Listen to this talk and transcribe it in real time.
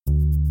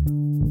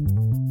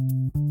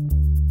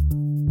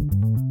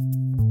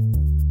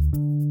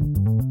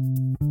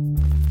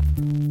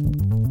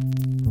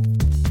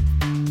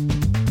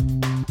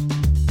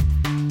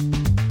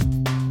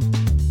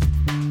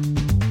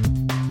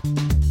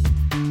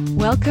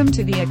Welcome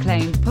to the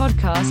acclaimed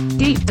podcast,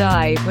 Deep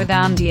Dive with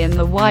Andy and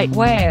the White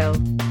Whale.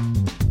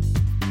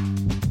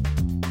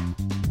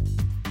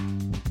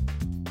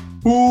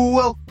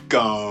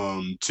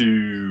 Welcome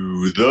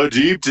to the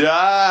Deep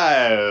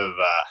Dive.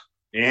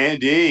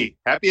 Andy,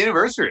 happy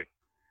anniversary.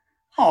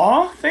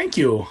 Aw, thank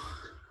you.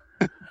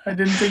 I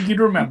didn't think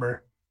you'd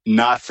remember.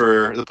 Not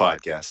for the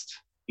podcast.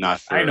 Not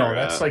for. I know,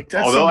 that's although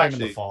sometime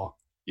actually, in the fall.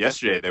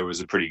 yesterday there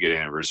was a pretty good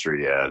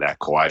anniversary, that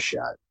Kawhi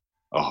shot.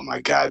 Oh my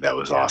God, that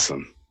was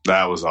awesome.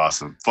 That was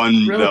awesome.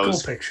 Fun. Really that cool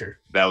was,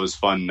 picture. That was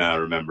fun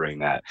remembering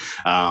that.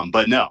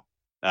 But no,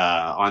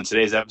 on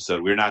today's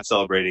episode, we're not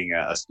celebrating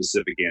a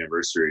specific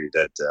anniversary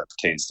that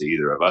pertains to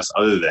either of us,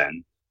 other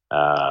than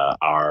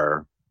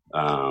our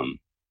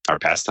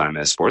pastime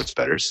as sports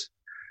bettors.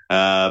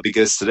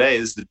 Because today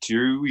is the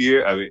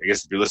 2-year. I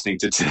guess if you're listening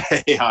to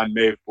today on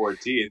May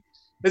 14th,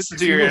 it's the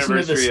 2-year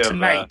anniversary of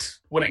tonight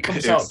when it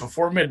comes out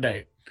before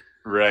midnight.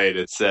 Right.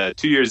 It's 2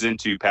 years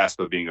into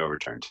PASPA being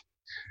overturned,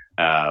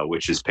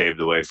 which has paved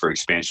the way for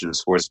expansion of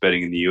sports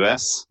betting in the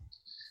U.S.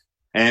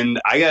 And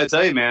I got to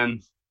tell you,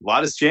 man, a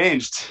lot has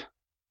changed.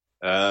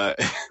 We're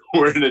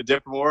in a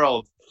different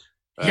world.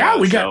 Yeah,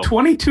 we got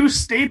 22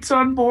 states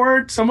on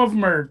board. Some of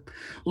them are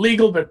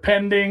legal but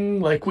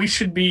pending. Like, we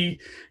should be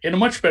in a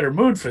much better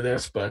mood for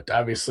this, but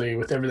obviously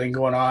with everything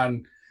going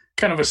on,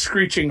 kind of a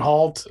screeching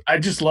halt. I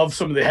just love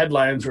some of the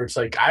headlines where it's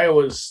like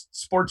Iowa's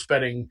sports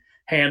betting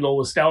handle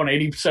was down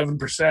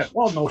 87%.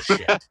 Well, no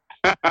shit.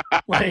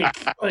 like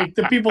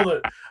the people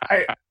that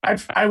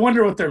I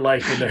wonder what they're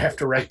like when they have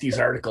to write these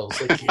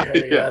articles. Like,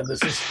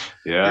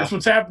 here's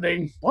what's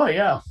happening. Well,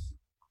 yeah.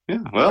 Yeah,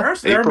 well,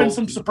 there have been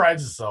some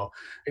surprises, though,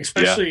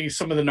 especially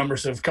some of the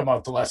numbers that have come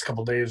out the last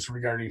couple of days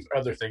regarding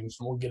other things,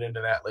 and we'll get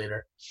into that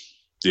later.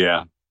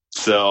 Yeah.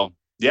 So,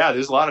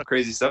 there's a lot of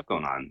crazy stuff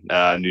going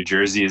on. New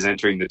Jersey is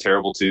entering the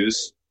terrible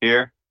twos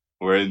here.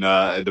 We're in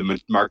the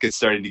market's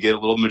starting to get a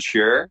little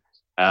mature.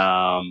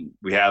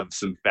 We have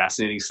some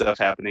fascinating stuff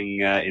happening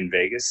in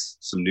Vegas.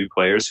 Some new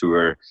players who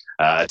are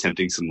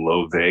attempting some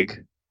low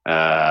vig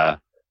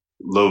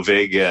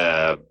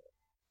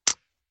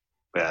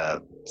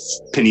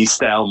penny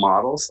style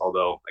models,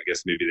 although I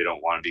guess maybe they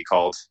don't want to be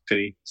called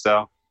penny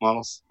style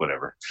models,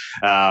 whatever.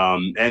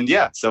 And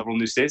several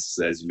new states,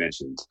 as you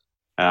mentioned.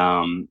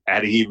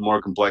 Adding even more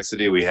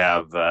complexity, we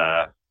have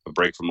a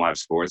break from live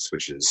sports,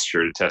 which is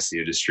sure to test the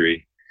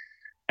industry.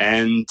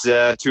 And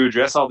to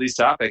address all these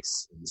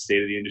topics, the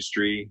state of the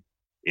industry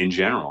in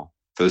general,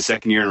 for the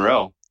second year in a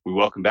row, we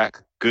welcome back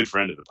a good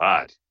friend of the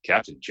pod,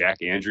 Captain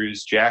Jack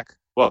Andrews. Jack,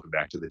 welcome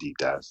back to the Deep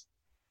Dive.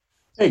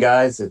 Hey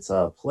guys, it's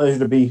a pleasure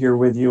to be here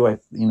with you.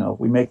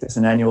 We make this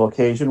an annual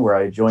occasion where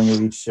I join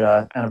you each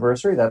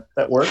anniversary.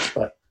 That works,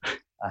 but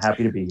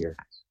happy to be here.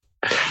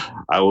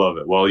 I love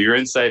it. Well, your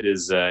insight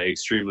is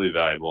extremely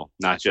valuable,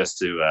 not just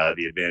to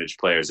the advantaged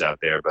players out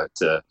there, but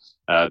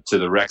to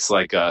the wrecks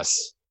like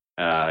us.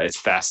 It's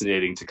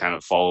fascinating to kind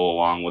of follow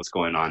along what's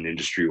going on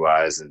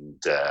industry-wise, and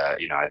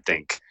I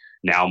think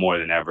now more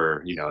than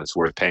ever, it's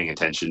worth paying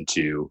attention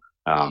to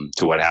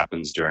what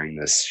happens during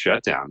this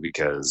shutdown,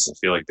 because I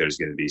feel like there's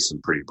going to be some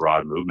pretty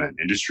broad movement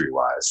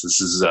industry-wise. This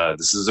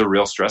is a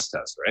real stress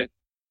test, right?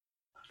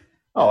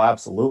 Oh,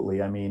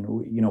 absolutely. I mean,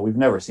 we've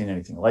never seen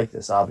anything like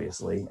this,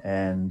 obviously,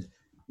 and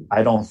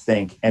I don't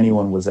think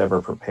anyone was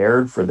ever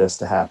prepared for this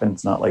to happen.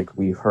 It's not like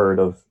we've heard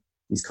of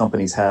these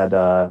companies had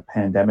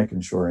pandemic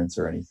insurance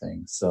or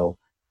anything. So,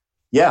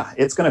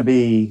 it's going to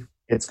be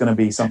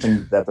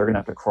something that they're going to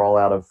have to crawl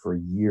out of for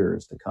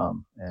years to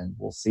come, and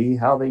we'll see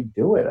how they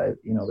do it.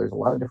 There's a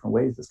lot of different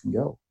ways this can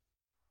go.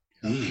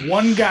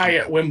 One guy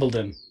at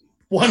Wimbledon,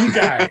 one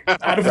guy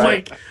out of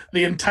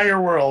the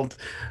entire world.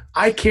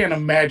 I can't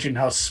imagine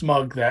how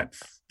smug that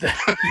he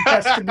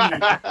has to be.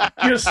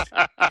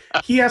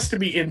 He has to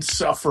be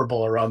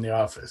insufferable around the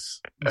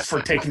office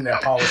for taking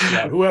that policy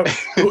out.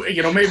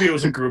 Maybe it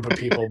was a group of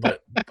people,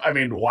 but I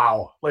mean,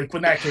 wow! Like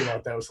when that came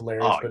out, that was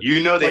hilarious. Oh, but,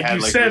 they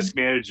had risk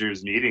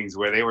managers meetings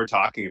where they were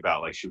talking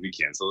about should we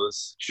cancel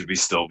this? Should we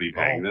still be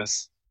paying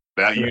this?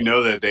 That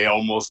that they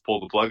almost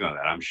pulled the plug on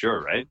that. I'm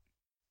sure, right?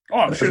 Oh,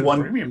 I'm sure the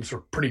premiums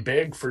were pretty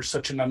big for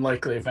such an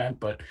unlikely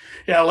event, but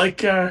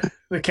the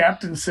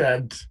captain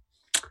said,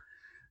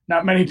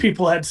 not many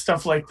people had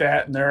stuff like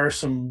that, and there are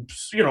some,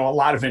 a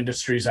lot of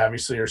industries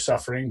obviously are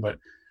suffering, but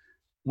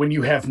when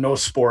you have no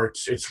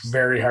sports, it's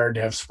very hard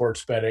to have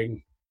sports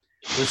betting.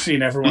 We've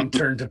seen everyone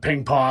turn to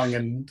ping pong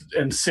and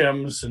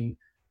Sims, and,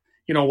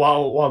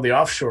 while the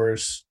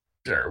offshores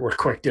were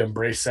quick to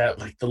embrace that,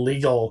 like the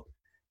legal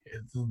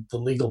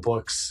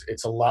books,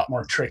 it's a lot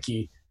more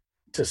tricky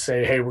to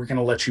say, hey, we're going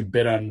to let you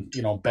bet on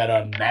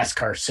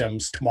NASCAR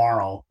Sims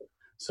tomorrow.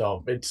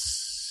 So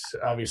it's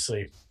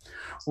obviously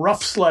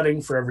rough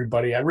sledding for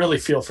everybody. I really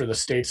feel for the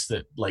states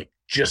that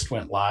just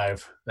went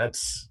live.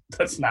 That's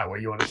not what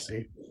you want to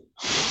see.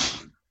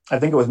 I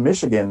think it was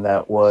Michigan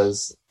that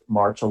was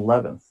March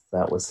 11th.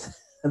 That was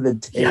the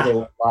day they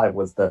went live,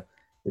 was the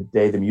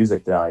day the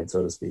music died,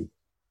 so to speak.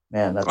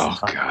 Man, that's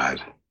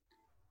God.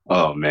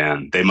 Oh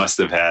man, they must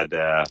have had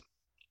a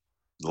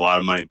lot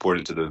of money poured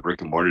into the brick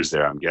and mortars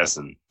there, I'm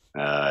guessing.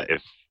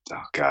 If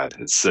Oh God,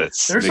 it's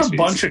there's a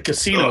bunch of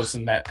casinos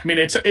in that. I mean,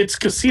 it's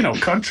casino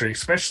country,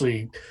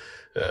 especially.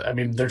 I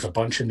mean, there's a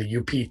bunch in the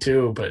UP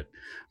too, but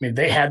I mean,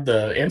 they had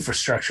the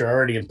infrastructure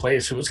already in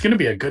place. It was going to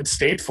be a good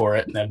state for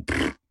it, and then.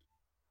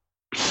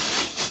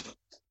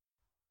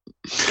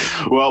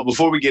 Well,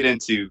 before we get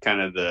into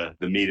kind of the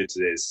meat of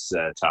today's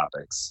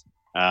topics,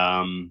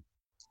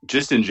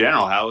 just in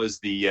general, how is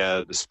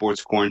the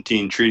sports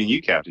quarantine treating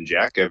you, Captain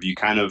Jack? Have you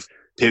kind of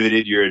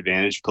pivoted your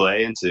advantage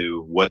play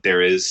into what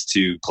there is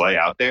to play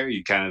out there?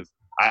 You kind of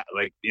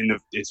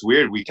it's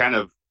weird. We kind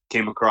of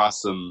came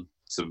across some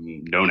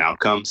known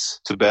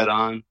outcomes to bet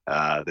on.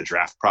 The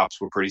draft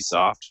props were pretty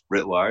soft,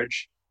 writ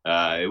large.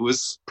 It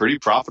was pretty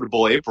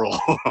profitable April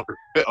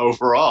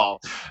overall,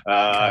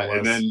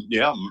 and then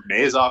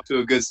May is off to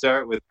a good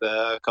start with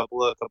a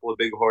couple of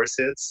big horse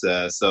hits.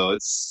 So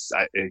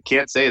I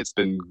can't say it's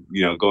been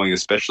going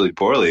especially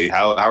poorly.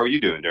 How are you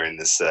doing during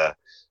this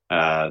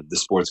the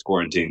sports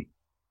quarantine?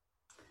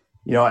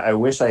 I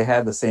wish I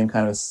had the same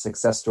kind of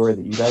success story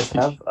that you guys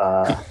have.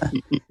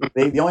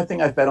 The only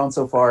thing I've bet on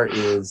so far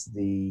is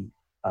the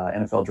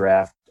NFL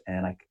draft,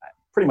 and I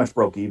pretty much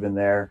broke even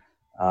there.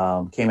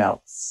 Came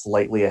out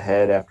slightly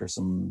ahead after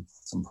some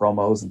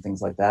promos and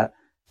things like that.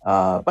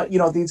 But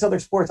these other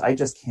sports, I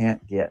just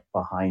can't get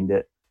behind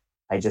it.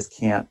 I just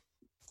can't.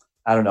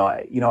 I don't know.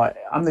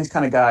 I'm this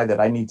kind of guy that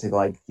I need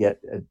to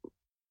get,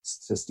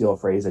 to steal a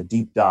phrase, a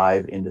deep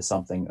dive into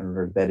something in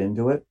order to bet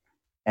into it.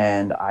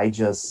 And I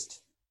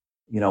just,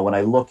 when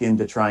I look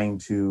into trying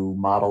to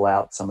model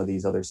out some of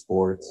these other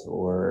sports,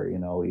 or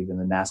even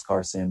the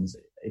NASCAR sims,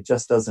 it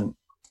just doesn't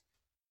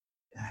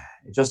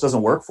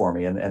work for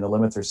me, and the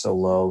limits are so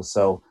low.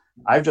 So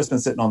I've just been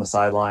sitting on the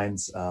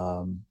sidelines,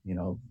 kind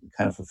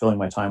of fulfilling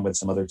my time with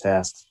some other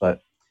tasks.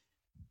 But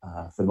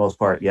for the most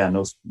part,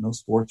 no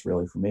sports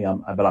really for me.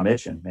 But I'm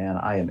itching, man.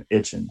 I am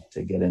itching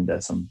to get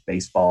into some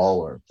baseball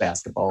or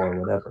basketball or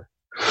whatever.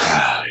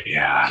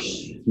 Yeah.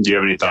 Do you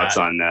have any thoughts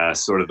on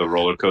sort of the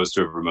roller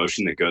coaster of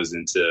emotion that goes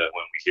into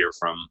when we hear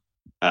from,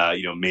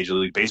 Major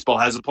League Baseball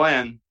has a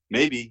plan?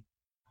 Maybe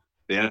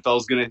the NFL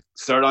is going to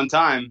start on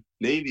time.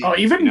 Maybe. Oh,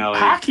 even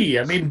hockey.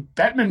 I mean,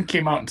 Bettman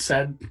came out and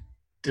said,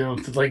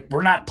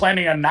 we're not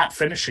planning on not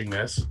finishing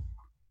this.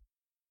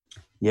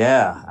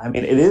 Yeah. I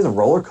mean, it is a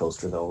roller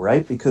coaster though,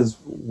 right? Because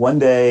one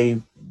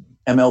day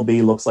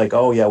MLB looks like,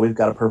 oh yeah, we've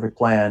got a perfect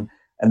plan.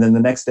 And then the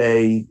next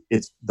day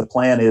the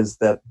plan is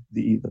that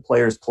the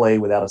players play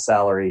without a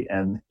salary.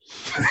 And,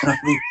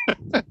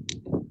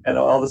 and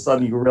all of a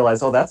sudden you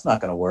realize, oh, that's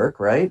not going to work.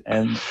 Right.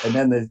 And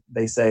then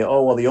they say,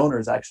 oh, well, the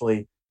owners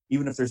actually,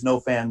 even if there's no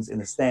fans in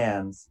the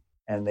stands,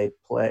 and they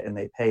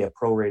pay a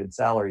prorated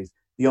salaries,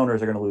 the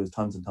owners are going to lose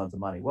tons and tons of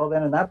money. Well,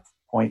 then at that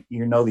point,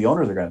 the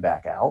owners are going to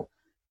back out.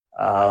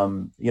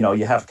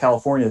 You have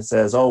California that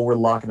says, oh, we're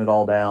locking it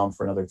all down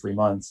for another 3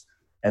 months.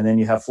 And then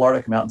you have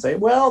Florida come out and say,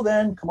 well,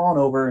 then come on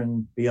over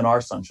and be in our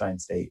sunshine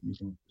state. You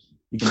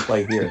can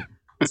play here.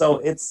 So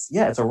it's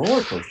a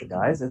roller coaster,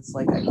 guys. It's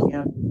like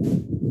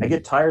I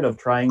get tired of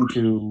trying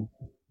to,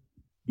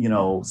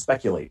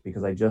 speculate,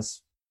 because I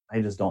just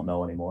don't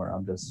know anymore.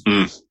 I'm just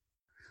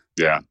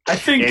Yeah, I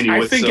think Andy,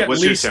 at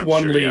least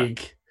one league.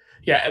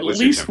 Yeah, at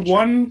least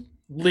one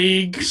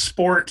league,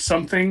 sport,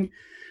 something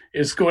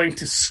is going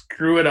to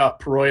screw it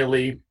up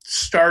royally,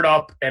 start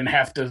up and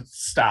have to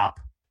stop.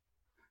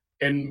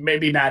 And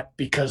maybe not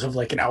because of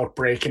an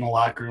outbreak in a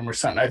locker room or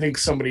something. I think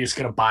somebody is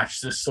going to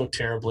botch this so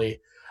terribly.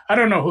 I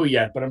don't know who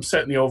yet, but I'm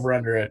setting the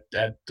over-under at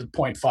the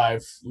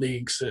 0.5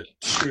 leagues that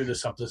screw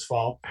this up this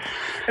fall.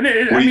 And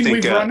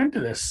we've run into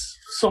this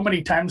so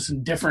many times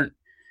in different,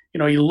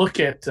 you look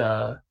at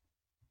the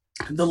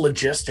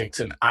logistics,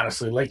 and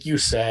honestly, like you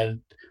said,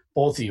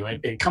 both of you,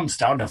 it comes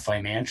down to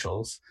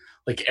financials.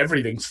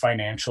 Everything's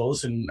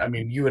financials. And I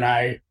mean, you and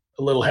I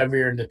a little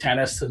heavier into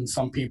tennis than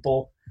some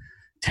people.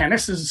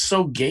 Tennis is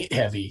so gate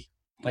heavy,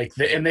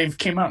 and they've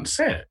came out and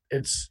said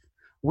it.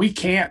 We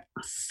can't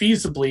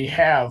feasibly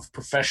have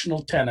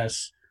professional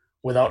tennis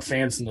without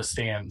fans in the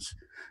stands.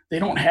 They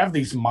don't have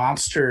these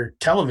monster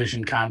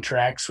television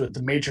contracts with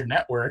the major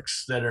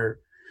networks that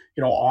are,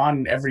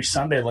 on every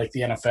Sunday like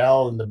the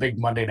NFL and the big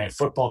Monday Night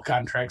Football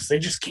contracts. They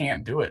just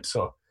can't do it.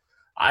 So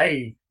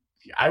I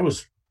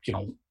was,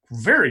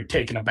 very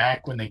taken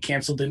aback when they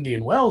canceled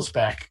Indian Wells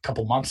back a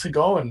couple months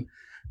ago, and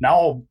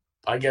now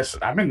I guess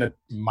I'm in the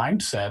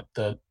mindset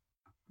that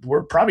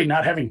we're probably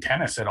not having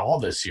tennis at all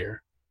this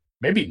year.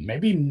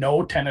 Maybe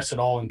no tennis at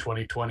all in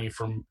 2020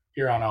 from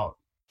here on out.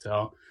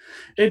 So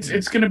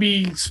it's going to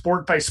be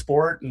sport by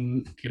sport,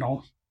 and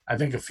I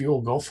think a few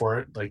will go for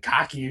it.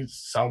 Hockey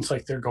sounds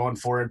like they're going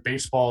for it.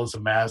 Baseball is a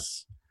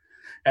mess.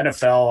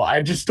 NFL,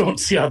 I just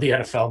don't see how the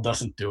NFL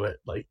doesn't do it.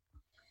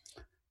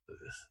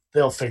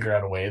 They'll figure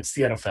out a way. It's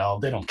the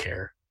NFL. They don't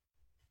care.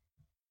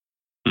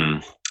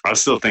 I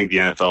still think the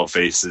NFL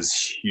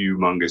faces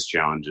humongous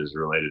challenges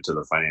related to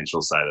the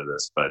financial side of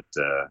this, but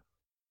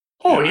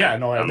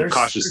I'm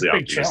cautiously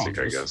optimistic,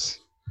 I guess.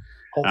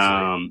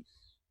 Hopefully.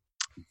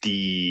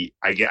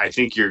 I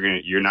think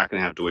you're not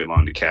gonna have to wait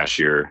long to cash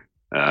your.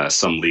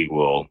 Some league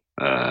will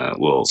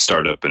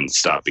start up and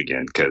stop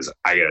again, because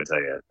I gotta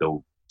tell you,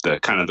 the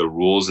kind of the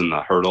rules and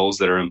the hurdles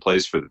that are in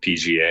place for the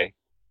PGA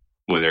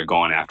when they're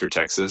going after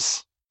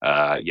Texas,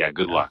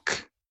 good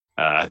luck.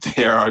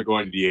 There are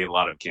going to be a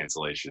lot of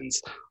cancellations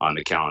on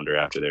the calendar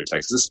after their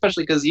Texas,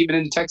 especially because even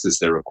in Texas,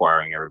 they're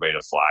requiring everybody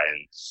to fly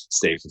and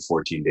stay for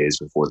 14 days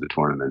before the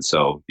tournament.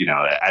 So,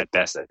 at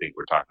best, I think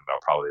we're talking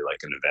about probably like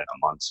an event a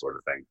month sort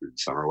of thing through the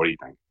summer. What do you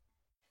think?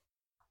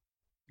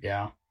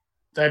 Yeah,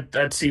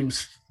 that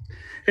seems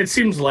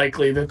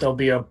likely that there'll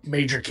be a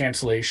major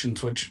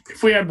cancellations, which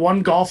if we had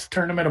one golf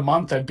tournament a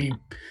month,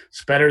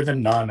 it's better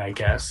than none, I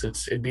guess.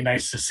 It'd be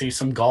nice to see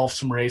some golf,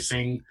 some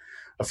racing,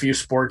 a few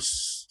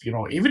sports,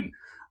 even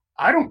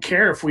I don't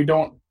care if we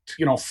don't,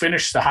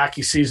 finish the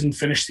hockey season,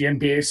 finish the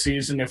NBA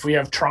season, if we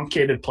have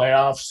truncated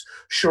playoffs,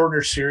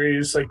 shorter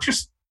series, like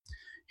just,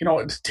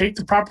 take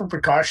the proper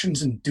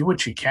precautions and do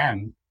what you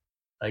can.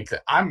 Like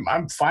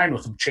I'm fine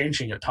with them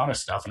changing a ton of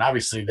stuff, and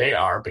obviously they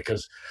are,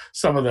 because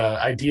some of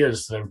the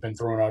ideas that have been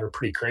thrown out are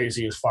pretty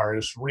crazy as far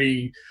as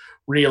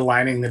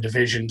realigning the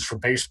divisions for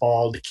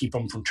baseball to keep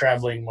them from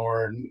traveling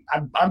more. And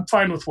I'm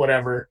fine with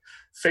whatever.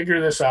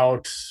 Figure this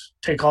out,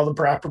 take all the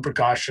proper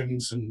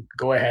precautions, and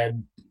go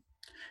ahead,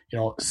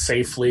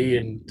 safely.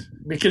 And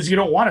because you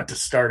don't want it to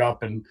start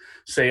up and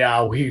say,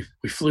 we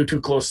flew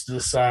too close to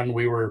the sun,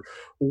 we were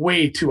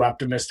way too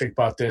optimistic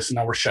about this, and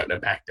now we're shutting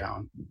it back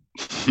down.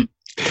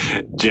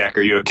 Jack,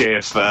 are you okay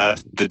if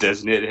the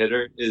designated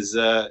hitter is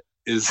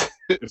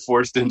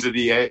forced into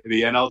the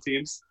NL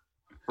teams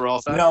for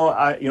all time?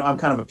 I'm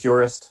kind of a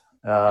purist,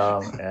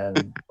 but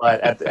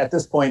at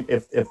this point,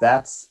 if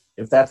that's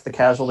the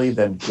casualty,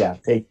 then yeah,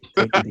 take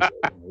the deal,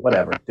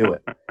 whatever, do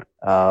it.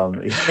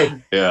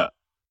 Yeah.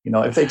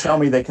 If they tell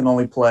me they can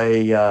only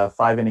play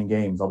 5-inning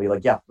games, I'll be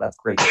like, yeah, that's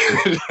great.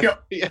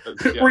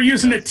 We're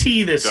using a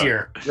T this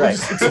year. Right.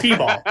 It's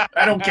T-ball.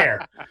 I don't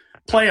care.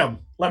 Play them.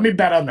 Let me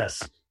bet on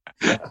this.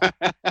 All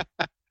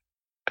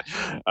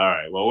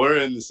right. Well, we're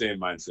in the same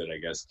mindset, I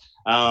guess.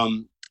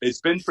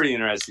 It's been pretty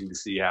interesting to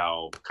see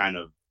how kind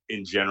of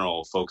in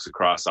general folks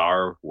across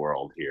our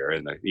world here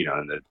in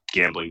the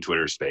gambling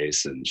Twitter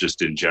space and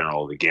just in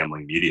general the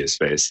gambling media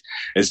space,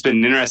 it's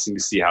been interesting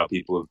to see how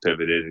people have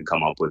pivoted and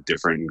come up with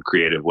different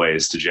creative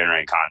ways to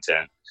generate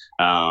content.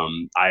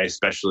 I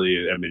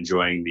especially am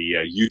enjoying the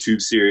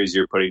YouTube series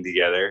you're putting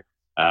together.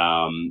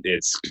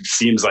 It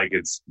seems like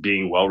it's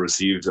being well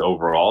received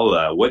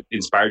overall. What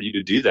inspired you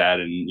to do that,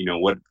 and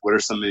what are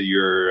some of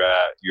your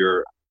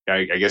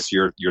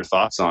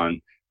thoughts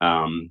on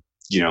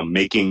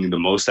making the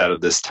most out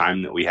of this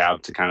time that we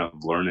have to kind of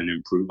learn and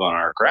improve on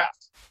our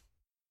craft?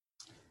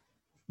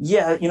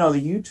 Yeah, the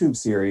YouTube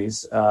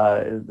series,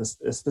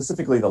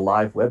 specifically the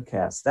live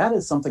webcast, that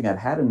is something I've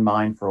had in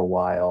mind for a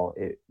while.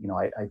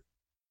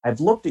 I've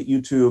looked at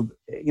YouTube,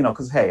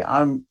 because, hey,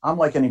 I'm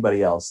like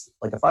anybody else.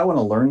 Like, if I want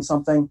to learn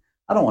something,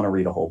 I don't want to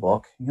read a whole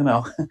book.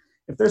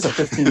 If there's a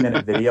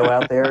 15-minute video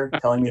out there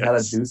telling me how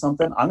to do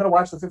something, I'm going to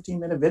watch the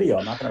 15-minute video.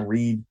 I'm not going to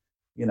read,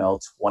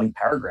 20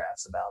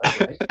 paragraphs about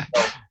it, right?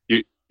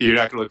 So, you're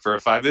not going to look for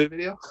a 5-minute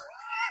video?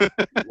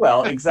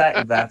 Well,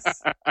 exactly.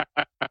 That's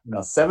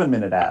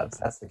 7-minute ads.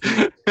 That's the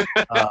key.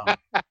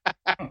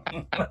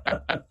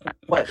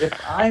 But if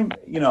I'm,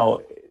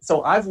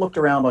 so I've looked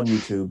around on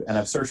YouTube and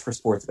I've searched for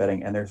sports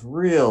betting, and there's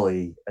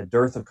really a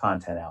dearth of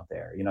content out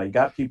there. You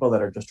got people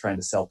that are just trying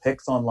to sell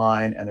picks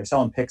online, and they're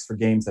selling picks for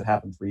games that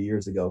happened 3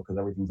 years ago because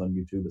everything's on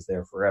YouTube is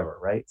there forever,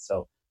 right?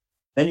 So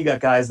then you got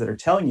guys that are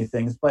telling you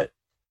things, but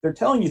they're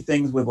telling you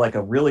things with like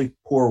a really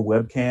poor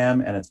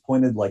webcam, and it's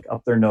pointed like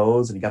up their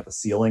nose, and you got the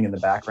ceiling in the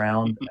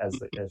background as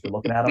you're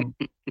looking at them.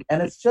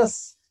 And it's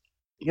just,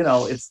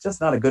 it's just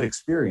not a good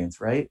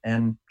experience, right?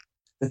 And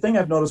the thing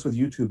I've noticed with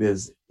YouTube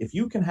is if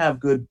you can have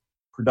good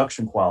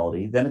production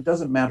quality, then it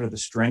doesn't matter the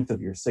strength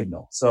of your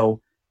signal.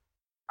 So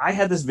I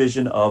had this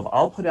vision of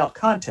I'll put out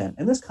content,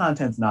 and this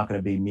content's not going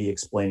to be me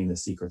explaining the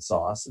secret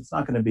sauce. It's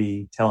not going to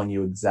be telling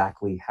you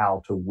exactly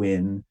how to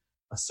win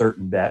a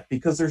certain bet,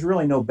 because there's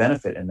really no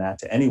benefit in that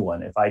to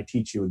anyone. If I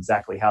teach you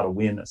exactly how to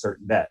win a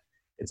certain bet,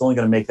 it's only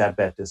going to make that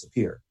bet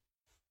disappear.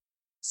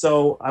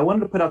 So I wanted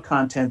to put out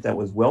content that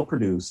was well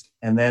produced,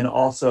 and then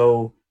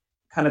also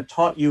kind of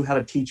taught you how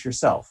to teach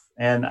yourself.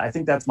 And I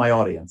think that's my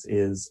audience,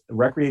 is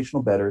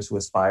recreational bettors who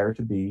aspire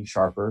to be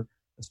sharper,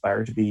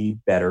 aspire to be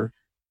better.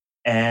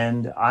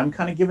 And I'm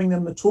kind of giving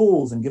them the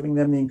tools and giving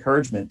them the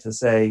encouragement to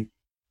say,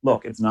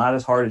 look, it's not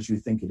as hard as you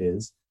think it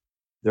is.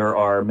 There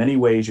are many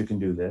ways you can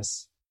do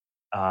this.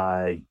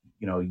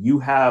 You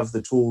have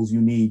the tools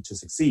you need to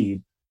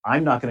succeed.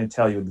 I'm not going to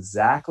tell you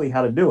exactly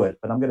how to do it,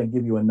 but I'm going to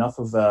give you enough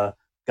of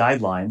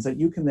guidelines that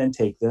you can then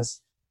take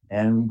this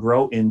and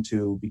grow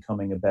into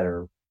becoming a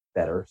better,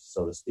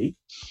 so to speak.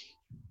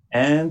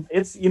 And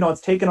it's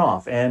taken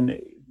off. And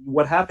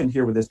what happened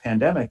here with this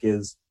pandemic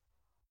is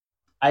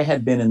I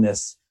had been in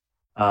this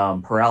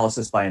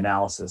paralysis by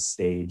analysis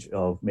stage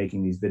of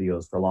making these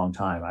videos for a long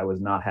time. I was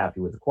not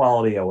happy with the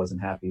quality. I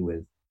wasn't happy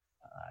with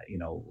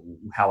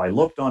how I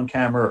looked on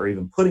camera or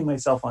even putting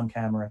myself on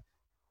camera.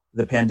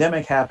 The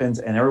pandemic happens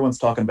and everyone's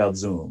talking about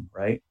Zoom,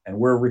 right? And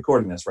we're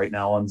recording this right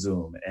now on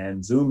Zoom.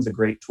 And Zoom's a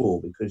great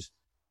tool because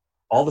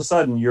all of a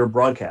sudden you're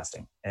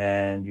broadcasting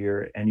and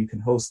you can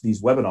host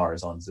these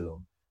webinars on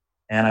Zoom.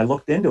 And I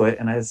looked into it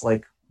and I was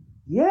like,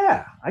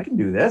 yeah, I can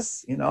do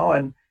this,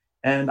 and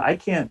I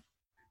can't.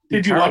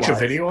 Did you watch a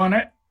video on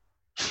it?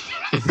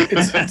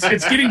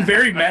 It's getting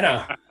very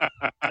meta.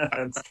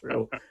 That's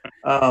true.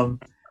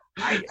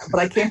 But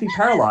I can't be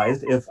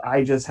paralyzed if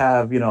I just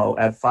have,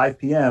 at 5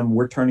 p.m.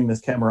 we're turning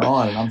this camera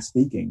on and I'm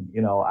speaking.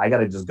 I got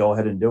to just go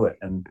ahead and do it.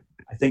 And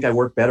I think I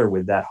work better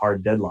with that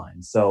hard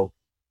deadline. So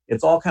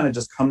it's all kind of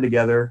just come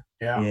together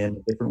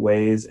in different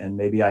ways. And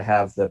maybe I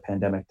have the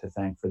pandemic to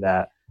thank for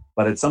that.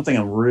 But it's something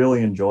I'm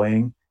really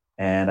enjoying.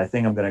 And I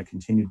think I'm going to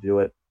continue to do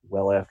it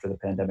well after the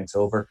pandemic's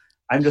over.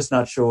 I'm just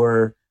not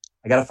sure.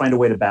 I got to find a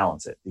way to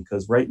balance it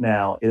because right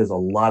now it is a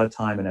lot of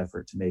time and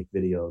effort to make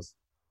videos.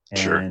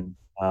 And,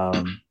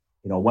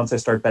 once I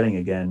start betting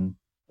again,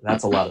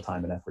 that's a lot of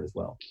time and effort as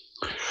well.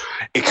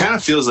 It kind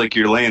of feels like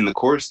you're laying out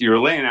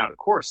a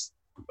course,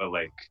 but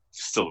like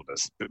still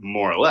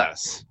more or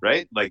less,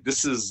 right? Like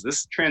this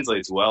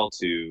translates well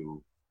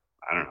to,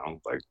 I don't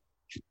know, like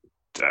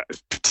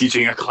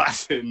teaching a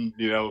class in,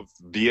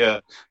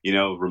 via,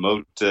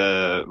 remote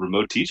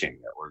teaching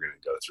that we're going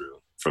to go through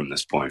from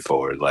this point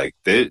forward. Like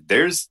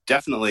there's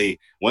definitely,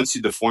 once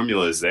the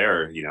formula is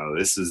there,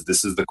 this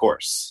is the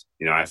course.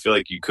 I feel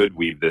like you could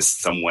weave this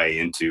some way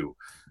into,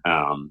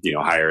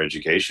 higher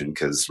education,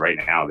 because right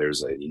now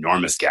there's an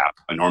enormous gap,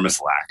 enormous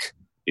lack.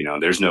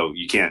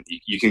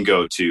 You can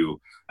go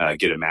to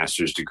get a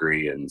master's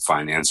degree in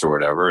finance or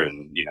whatever,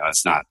 and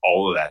it's not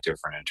all of that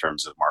different in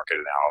terms of market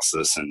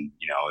analysis and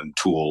and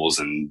tools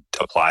and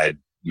applied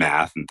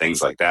math and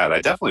things like that.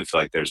 I definitely feel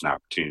like there's an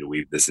opportunity to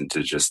weave this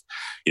into just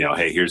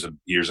hey, here's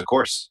a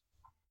course.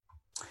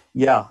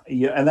 Yeah,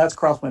 and that's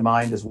crossed my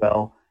mind as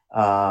well.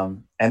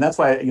 And that's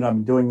why,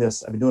 I'm doing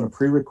this. I've been doing a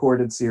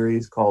pre-recorded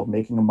series called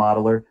Making a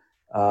Modeler.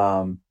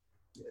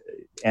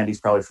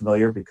 Andy's probably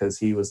familiar because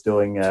he was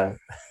doing, I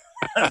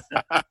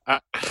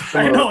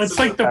know, it's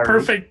like the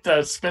perfect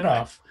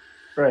spinoff.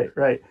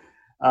 Right.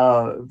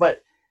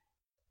 But,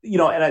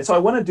 so I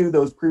want to do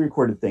those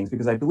pre-recorded things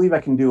because I believe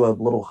I can do a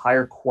little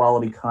higher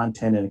quality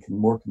content in a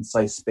more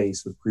concise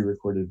space with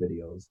pre-recorded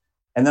videos.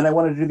 And then I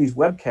wanted to do these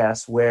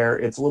webcasts where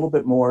it's a little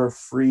bit more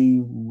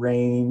free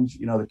range.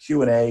 The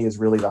Q&A is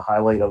really the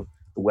highlight of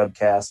the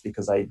webcast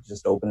because I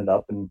just open it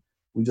up and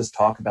we just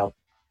talk about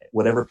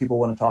whatever people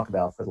want to talk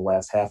about for the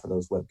last half of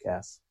those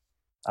webcasts.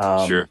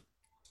 Sure.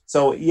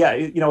 So yeah,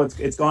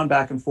 it's gone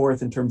back and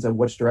forth in terms of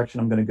which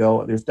direction I'm going to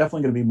go. There's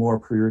definitely going to be more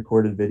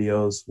pre-recorded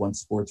videos once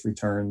sports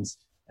returns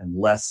and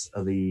less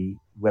of the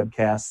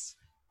webcasts.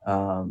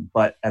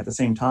 But at the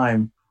same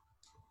time,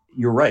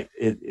 you're right.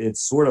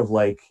 It's sort of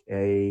like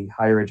a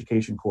higher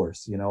education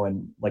course,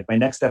 and like my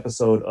next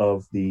episode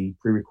of the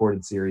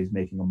pre-recorded series,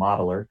 Making a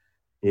Modeler,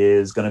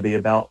 is going to be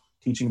about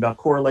teaching about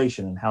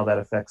correlation and how that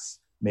affects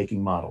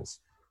making models.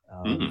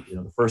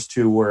 The first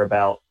two were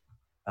about,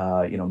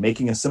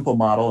 making a simple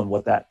model and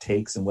what that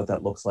takes and what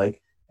that looks like.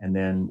 And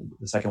then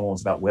the second one was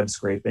about web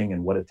scraping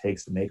and what it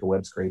takes to make a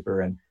web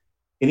scraper. And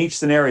in each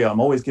scenario, I'm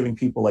always giving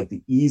people like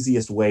the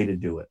easiest way to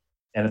do it.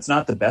 And it's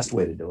not the best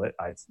way to do it.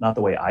 It's not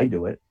the way I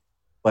do it.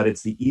 But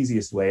it's the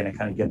easiest way, and it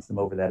kind of gets them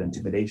over that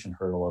intimidation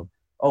hurdle of,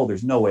 oh,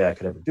 there's no way I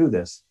could ever do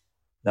this.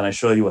 Then I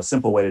show you a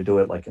simple way to do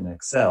it, like in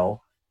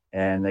Excel,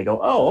 and they go,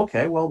 oh,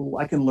 okay, well,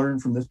 I can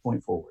learn from this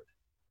point forward.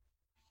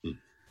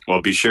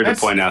 Well, be sure to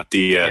point out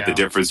the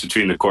difference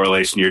between the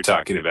correlation you're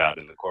talking about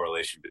and the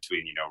correlation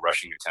between,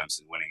 rushing attempts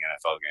and winning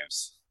NFL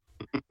games.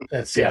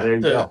 That's there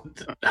you go.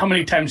 How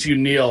many times you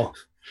kneel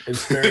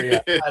is very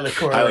highly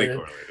correlated.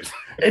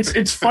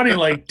 It's funny,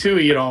 like too,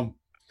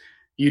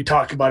 you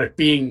talk about it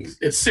being,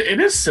 it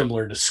is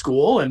similar to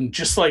school, and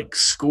just like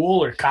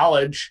school or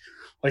college,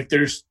 like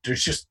there's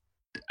just,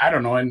 I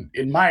don't know,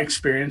 in my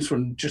experience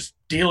when just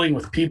dealing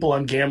with people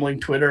on gambling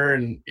Twitter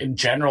and in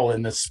general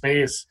in this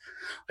space,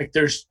 like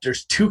there's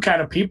two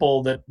kind of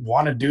people that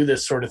want to do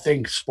this sort of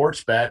thing,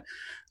 sports bet.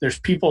 There's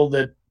people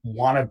that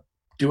want to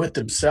do it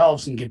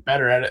themselves and get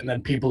better at it, and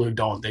then people who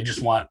don't. They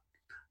just want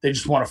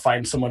to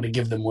find someone to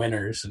give them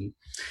winners. And,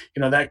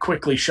 that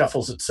quickly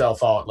shuffles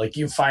itself out. Like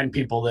you find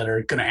people that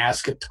are going to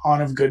ask a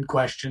ton of good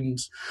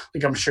questions.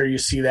 Like I'm sure you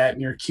see that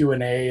in your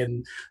Q&A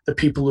and the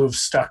people who have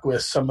stuck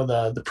with some of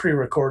the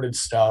pre-recorded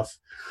stuff.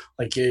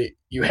 Like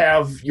you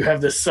have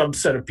this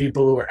subset of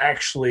people who are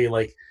actually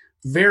like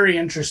very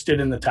interested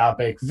in the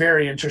topic,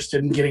 very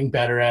interested in getting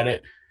better at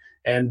it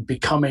and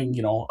becoming,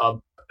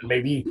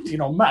 maybe,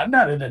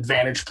 not an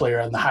advantage player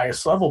on the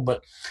highest level,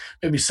 but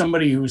maybe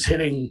somebody who's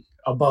hitting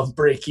above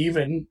break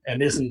even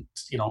and isn't,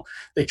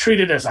 they treat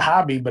it as a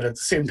hobby, but at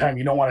the same time,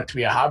 you don't want it to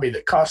be a hobby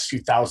that costs you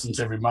thousands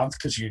every month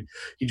because you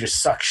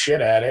just suck shit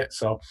at it.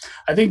 So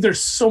I think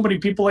there's so many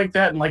people like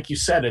that. And like you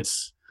said,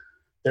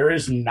 there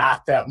is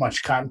not that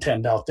much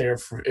content out there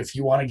for if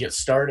you want to get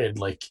started.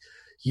 Like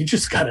you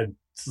just gotta,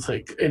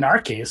 like in our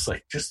case,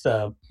 like just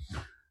I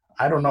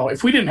don't know,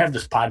 if we didn't have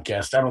this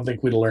podcast, I don't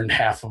think we'd have learned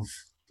half of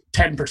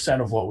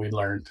 10% of what we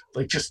learned,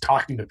 like just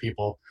talking to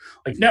people.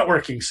 Like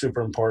networking super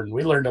important.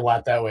 We learned a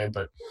lot that way,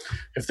 but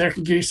if there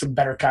can give you some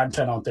better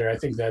content out there, I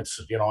think that's,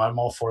 I'm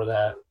all for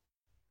that.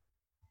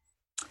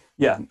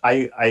 Yeah,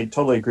 I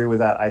totally agree with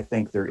that. I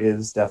think there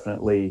is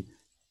definitely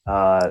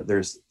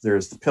there's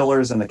the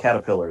pillars and the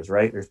caterpillars,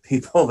 right? There's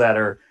people that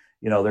are,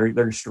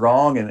 they're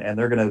strong and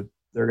they're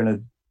gonna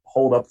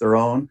hold up their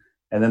own,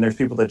 and then there's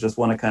people that just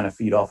want to kind of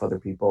feed off other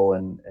people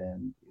and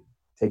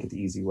take it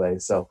the easy way.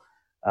 So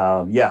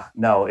yeah,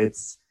 no,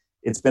 it's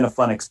been a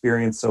fun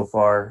experience so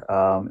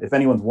far. If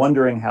anyone's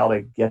wondering how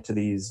to get to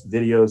these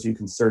videos, you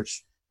can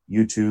search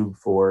YouTube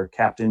for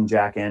Captain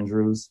Jack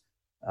Andrews.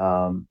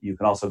 You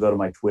can also go to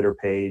my Twitter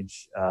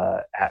page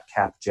at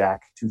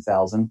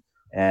CapJack2000,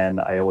 and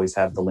I always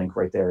have the link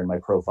right there in my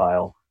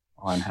profile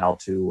on how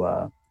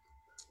to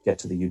get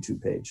to the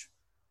YouTube page.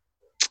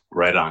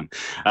 Right on.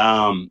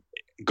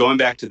 Going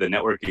back to the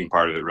networking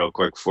part of it real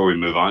quick before we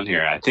move on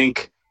here, I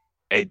think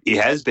it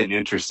has been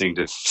interesting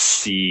to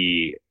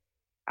see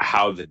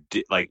how the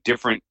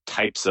different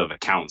types of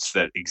accounts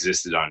that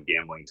existed on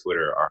gambling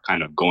Twitter are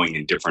kind of going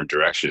in different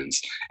directions.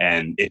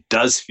 And it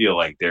does feel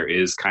like there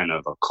is kind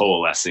of a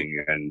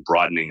coalescing and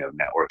broadening of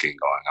networking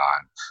going on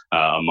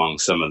among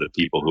some of the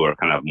people who are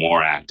kind of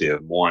more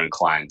active, more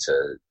inclined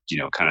to,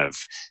 kind of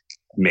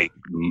make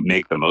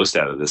the most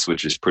out of this,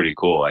 which is pretty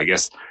cool. I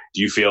guess,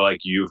 do you feel like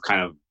you've kind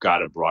of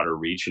got a broader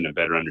reach and a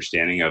better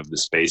understanding of the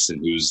space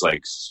and who's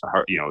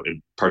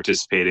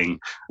participating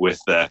with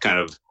the kind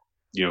of,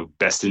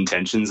 best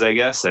intentions, I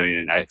guess? I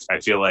mean, I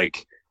feel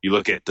like you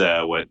look at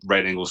what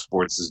Right Angle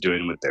Sports is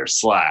doing with their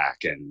Slack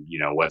and,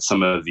 what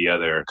some of the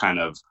other kind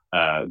of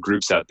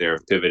groups out there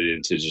have pivoted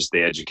into just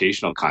the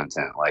educational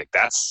content. Like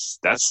that's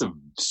a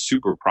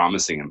super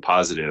promising and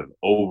positive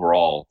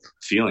overall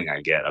feeling I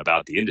get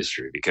about the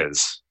industry,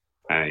 because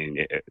I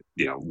mean,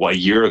 a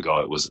year ago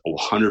it was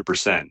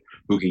 100%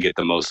 who can get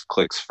the most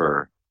clicks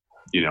for,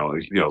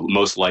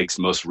 most likes,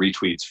 most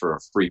retweets for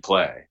a free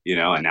play,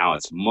 and now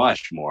it's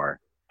much more.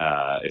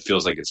 It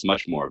feels like it's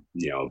much more,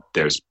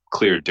 there's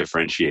clear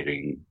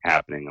differentiating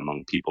happening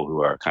among people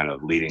who are kind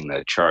of leading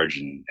the charge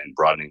and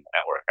broadening the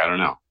network. I don't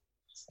know.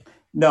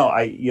 No,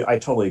 I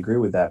totally agree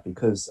with that,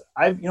 because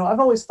I've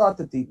always thought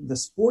that the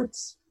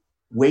sports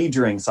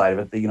wagering side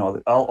of it,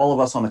 all of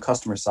us on the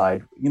customer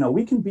side,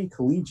 we can be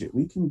collegiate.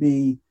 We can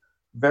be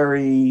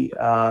very,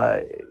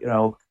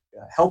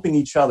 helping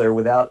each other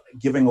without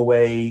giving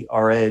away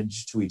our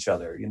edge to each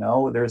other.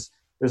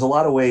 There's a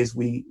lot of ways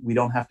we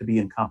don't have to be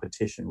in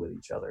competition with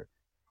each other.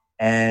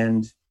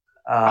 And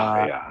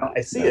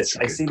I see it.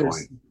 I see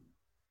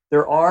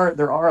there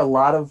are a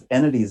lot of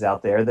entities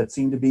out there that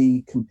seem to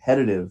be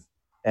competitive,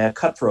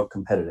 cutthroat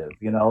competitive.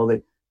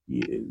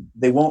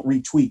 They won't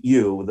retweet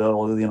you.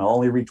 They'll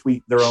only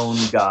retweet their own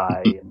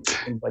guy and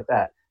things like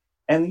that.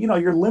 And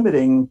you're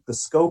limiting the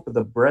scope of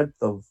the breadth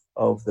of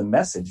the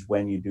message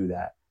when you do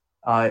that.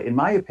 In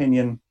my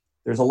opinion,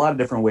 there's a lot of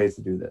different ways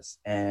to do this,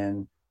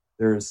 and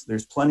there's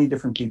plenty of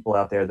different people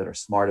out there that are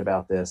smart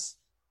about this.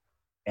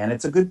 And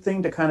it's a good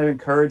thing to kind of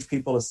encourage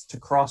people to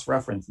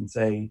cross-reference and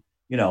say,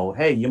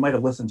 hey, you might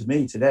have listened to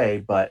me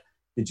today, but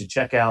did you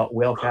check out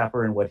Whale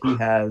Capper and what he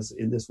has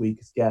in this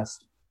week's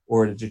guest?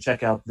 Or did you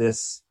check out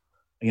this,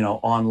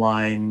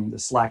 online, the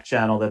Slack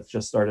channel that's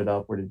just started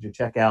up? Or did you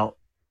check out,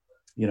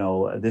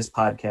 this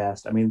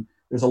podcast? I mean,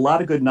 there's a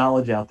lot of good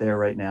knowledge out there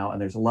right now.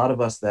 And there's a lot of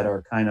us that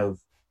are kind of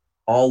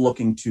all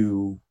looking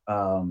to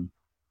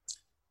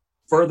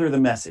further the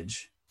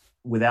message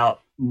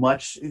without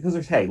much, because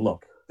there's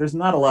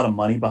not a lot of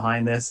money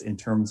behind this in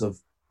terms of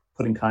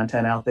putting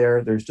content out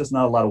there. There's just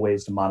not a lot of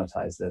ways to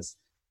monetize this.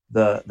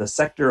 The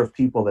sector of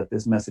people that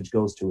this message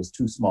goes to is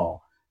too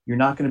small. You're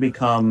not going to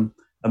become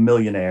a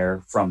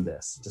millionaire from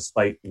this,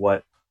 despite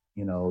what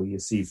you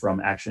see from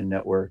Action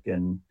Network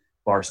and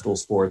Barstool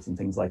Sports and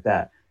things like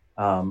that.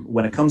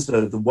 When it comes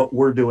to what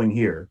we're doing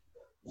here,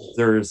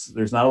 there's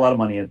not a lot of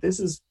money in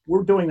it.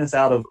 We're doing this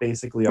out of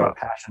basically our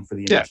passion for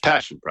the industry. Yeah,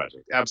 passion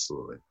project.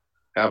 Absolutely.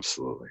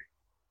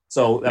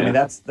 So I mean,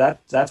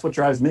 that's what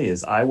drives me,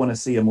 is I want to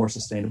see a more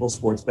sustainable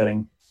sports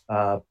betting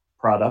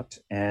product,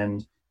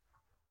 and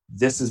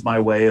this is my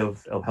way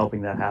of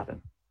helping that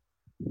happen.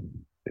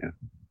 Yeah,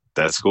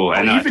 that's cool.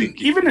 And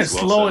even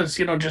as low as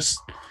just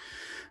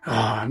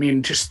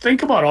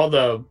think about all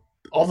the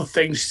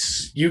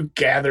things you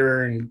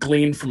gather and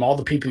glean from all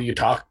the people you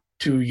talk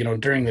to,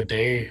 during the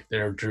day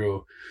there,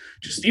 Drew.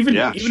 Just even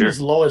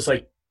as low as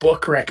like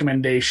book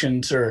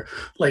recommendations, or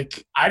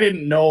like, I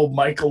didn't know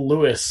Michael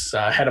Lewis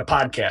had a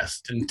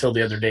podcast until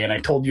the other day, and I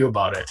told you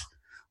about it.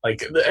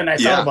 Like, and I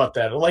thought about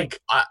that. Like,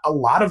 a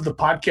lot of the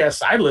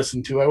podcasts I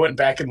listened to, I went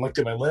back and looked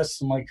at my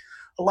list. I'm like,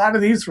 a lot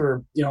of these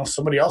were,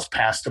 somebody else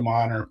passed them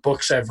on, or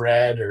books I've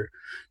read, or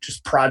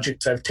just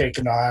projects I've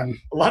taken on.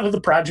 A lot of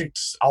the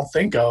projects I'll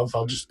think of,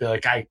 I'll just be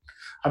like,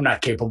 I'm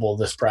not capable of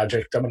this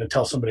project. I'm going to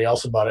tell somebody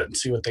else about it and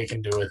see what they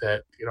can do with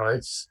it.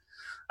 It's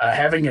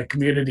having a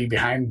community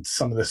behind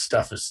some of this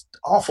stuff is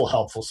awful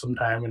helpful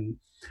sometimes, and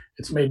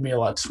it's made me a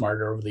lot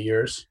smarter over the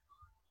years.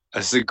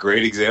 That's a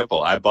great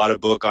example. I bought a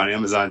book on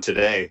Amazon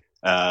today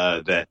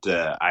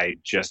that I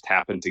just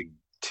happened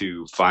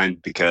to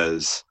find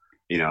because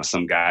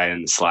some guy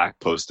in Slack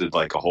posted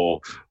like a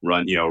whole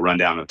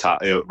rundown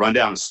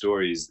of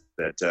stories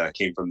that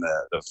came from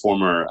the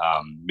former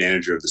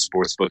manager of the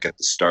sports book at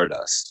the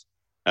Stardust.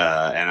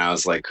 And I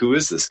was like, who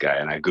is this guy?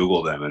 And I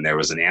Googled him, and there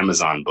was an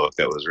Amazon book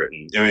that was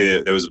written.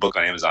 There was a book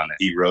on Amazon that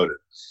he wrote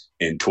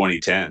in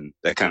 2010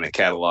 that kind of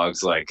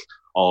catalogs like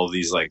all of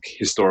these like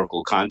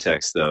historical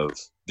context of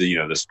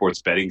the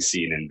sports betting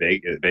scene in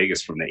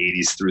Vegas from the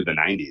 80s through the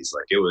 90s.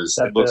 Like it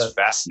looks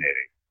fascinating.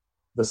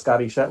 The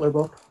Scotty Shetler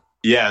book.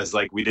 Yeah, it's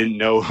like we didn't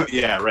know.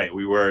 Yeah, right.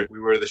 We were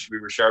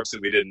sharps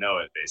and we didn't know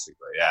it.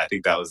 Basically, yeah. I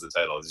think that was the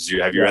title.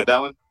 Have you read that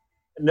one?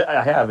 No,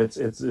 I have. It's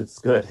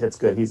good. It's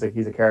good. He's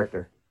a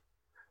character.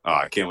 Oh,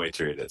 I can't wait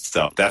to read it.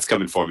 So that's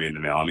coming for me in the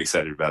mail. I'm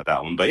excited about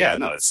that one. But yeah,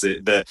 no,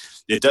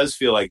 it does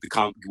feel like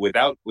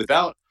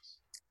without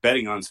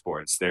betting on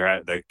sports,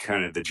 the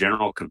kind of the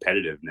general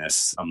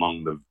competitiveness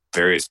among the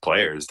various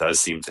players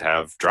does seem to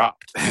have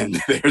dropped, and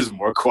there's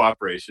more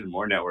cooperation,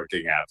 more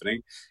networking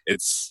happening.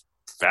 It's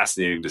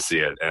fascinating to see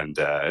it, and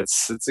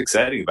it's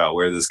exciting about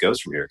where this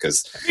goes from here,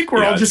 because I think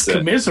we're all just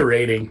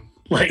commiserating.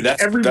 Like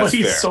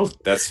everybody's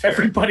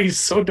everybody's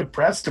so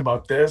depressed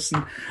about this,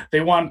 and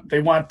they want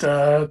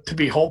to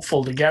be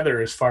hopeful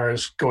together as far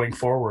as going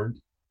forward.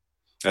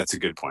 That's a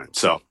good point.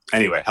 So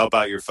anyway, help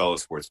out your fellow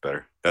sports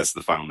bettor. That's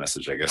the final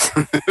message, I guess.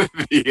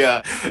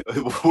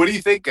 What do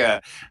you think?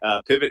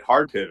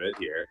 Hard pivot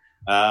here.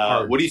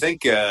 What do you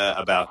think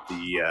about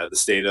the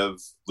state of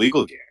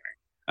legal gaming?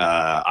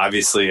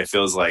 Obviously, it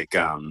feels like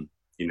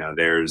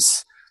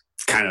there's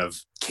kind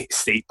of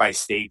state by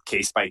state,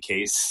 case by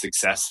case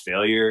success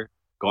failure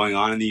going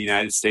on in the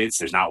United States.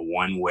 There's not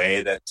one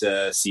way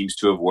that seems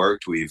to have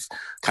worked. We've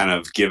kind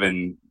of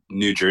given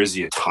New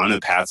Jersey a ton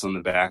of pats on the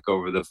back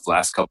over the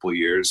last couple of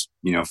years,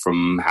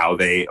 from how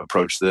they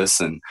approach this,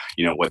 and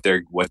what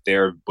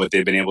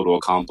they've been able to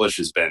accomplish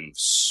has been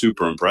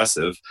super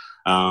impressive.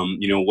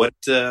 What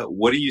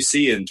do you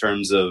see in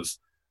terms of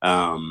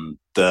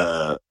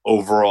the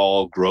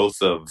overall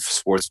growth of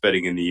sports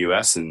betting in the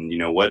U.S. and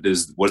what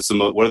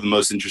are the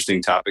most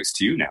interesting topics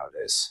to you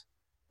nowadays?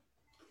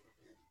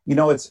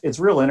 It's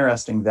real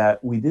interesting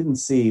that we didn't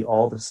see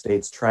all the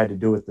states try to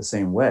do it the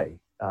same way.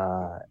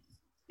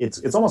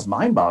 It's almost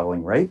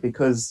mind-boggling, right?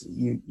 Because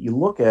you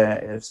look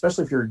at,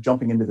 especially if you're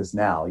jumping into this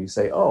now, you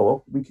say, oh,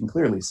 well, we can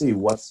clearly see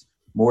what's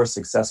more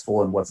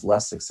successful and what's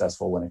less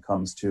successful when it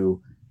comes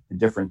to the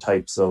different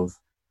types of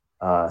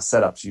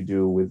setups you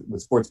do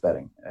with sports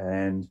betting.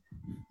 And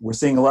we're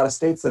seeing a lot of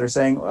states that are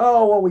saying,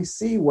 oh, well, we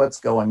see what's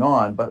going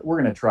on, but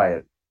we're going to try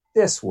it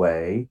this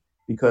way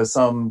because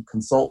some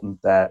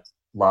consultant that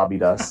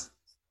lobbied us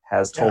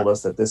has told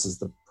us that this is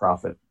the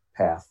profit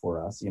path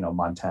for us.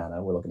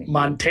 Montana, we're looking at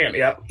Montana.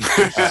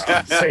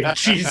 Yeah. Say,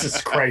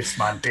 Jesus Christ,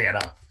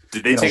 Montana.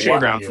 Did they take the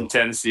crown from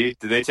Tennessee?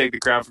 Did they take the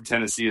crown from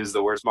Tennessee as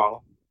the worst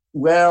model?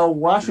 Well,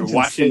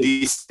 Washington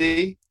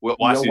D.C.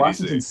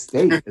 Washington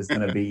State is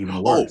going to be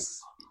even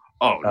worse.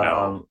 Oh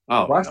no!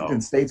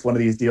 Washington State's one of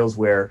these deals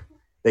where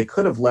they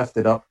could have left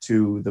it up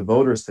to the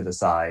voters to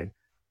decide,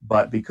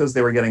 but because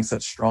they were getting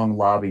such strong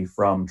lobby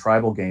from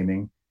tribal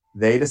gaming,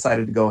 they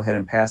decided to go ahead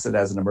and pass it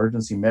as an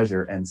emergency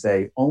measure and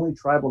say only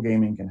tribal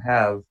gaming can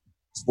have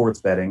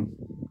sports betting,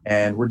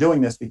 and we're doing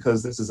this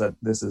because this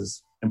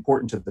is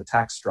important to the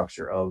tax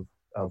structure of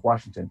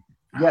Washington.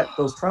 Yet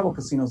those tribal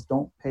casinos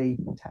don't pay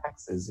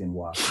taxes in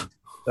Washington,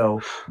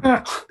 so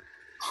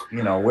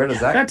where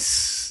does that?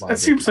 That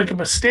seems like a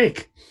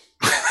mistake.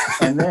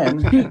 And then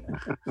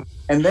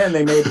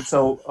they made it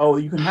so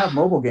you can have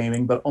mobile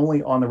gaming, but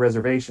only on the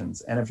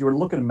reservations. And if you were to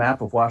look at a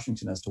map of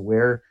Washington as to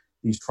where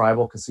these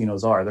tribal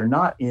casinos are, they're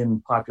not in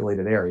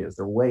populated areas.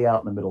 They're way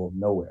out in the middle of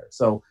nowhere.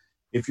 So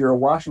if you're a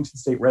Washington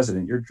State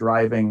resident, you're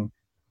driving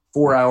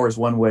 4 hours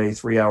one way,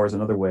 3 hours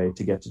another way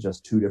to get to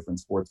just two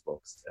different sports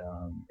books.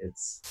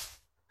 It's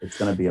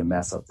going to be a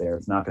mess up there.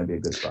 It's not going to be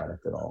a good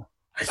product at all.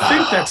 I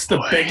think that's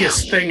the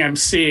biggest thing I'm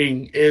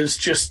seeing is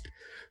just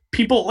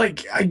people,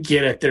 like, I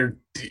get it.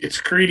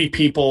 It's greedy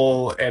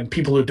people and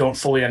people who don't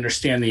fully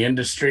understand the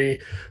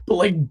industry, but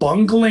like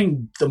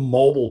bungling the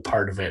mobile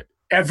part of it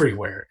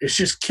everywhere is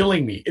just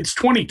killing me. It's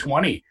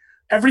 2020.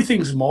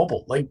 Everything's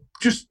mobile. Like,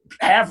 just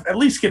at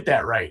least get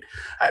that right.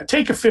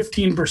 Take a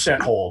 15%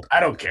 hold. I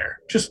don't care.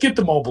 Just get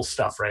the mobile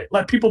stuff right.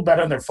 Let people bet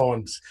on their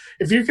phones.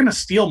 If you're going to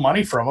steal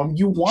money from them,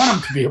 you want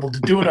them to be able to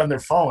do it on their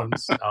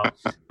phones.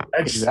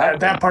 Exactly.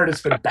 That part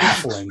has been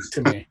baffling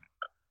to me.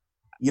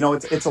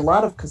 It's a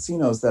lot of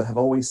casinos that have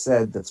always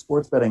said that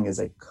sports betting is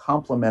a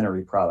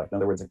complementary product. In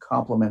other words, it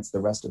complements the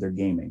rest of their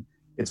gaming.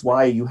 It's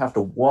why you have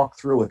to walk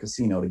through a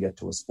casino to get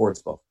to a sports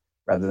book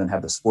rather than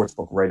have the sports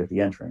book right at the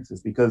entrance.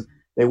 It's because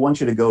they want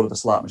you to go to the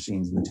slot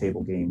machines and the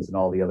table games and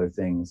all the other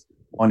things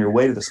on your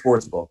way to the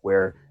sports book,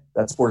 where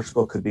that sports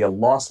book could be a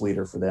loss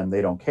leader for them.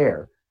 They don't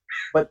care.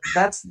 But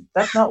that's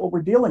not what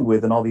we're dealing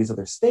with in all these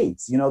other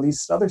states.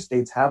 These other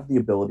states have the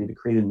ability to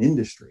create an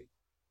industry.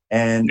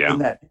 And in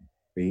that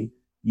industry,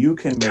 you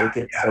can make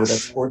it so that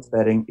sports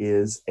betting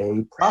is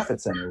a profit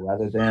center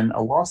rather than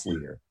a loss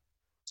leader.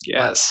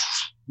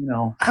 Yes.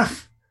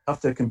 Tough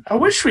to compete. I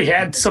wish we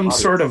had some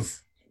sort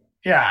of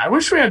Yeah, I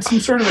wish we had some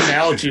sort of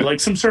analogy, like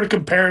some sort of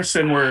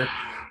comparison where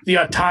the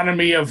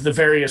autonomy of the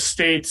various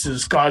states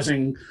is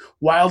causing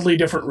wildly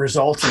different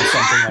results in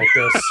something like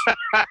this.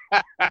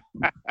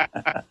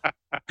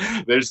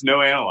 There's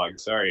no analog.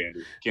 Sorry,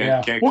 Andy.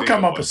 Can't we'll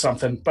come up with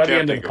something by the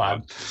end of the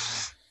pod.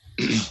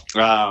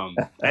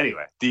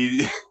 Anyway,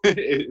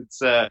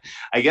 it's I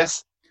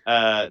guess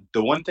the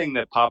one thing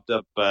that popped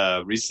up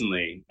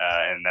recently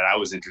and that I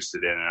was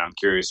interested in, and I'm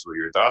curious what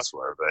your thoughts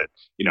were, but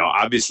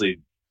obviously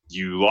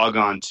you log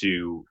on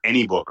to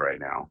any book right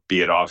now,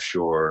 be it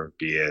offshore,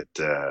 be it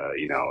the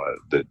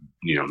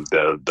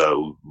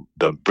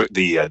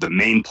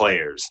main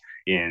players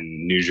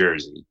in New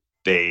Jersey,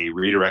 they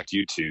redirect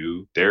you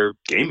to their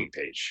gaming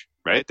page,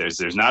 right? There's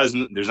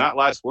not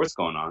live sports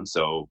going on,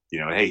 so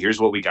hey,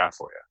 here's what we got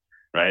for you,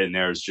 right? And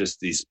there's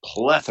just these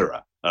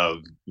plethora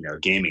of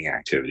gaming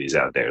activities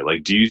out there.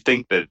 Like, do you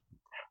think that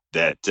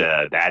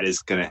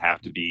is going to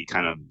have to be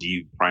kind of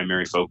the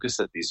primary focus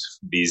that these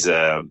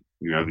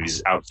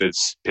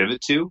outfits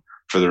pivot to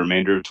for the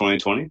remainder of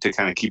 2020 to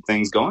kind of keep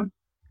things going?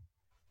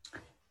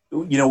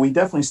 We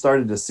definitely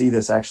started to see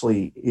this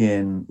actually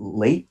in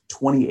late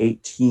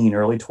 2018,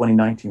 early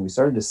 2019. We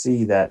started to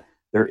see that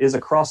there is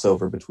a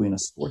crossover between a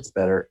sports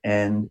bettor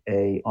and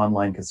a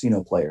online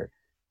casino player.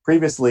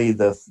 Previously,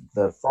 the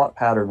thought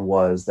pattern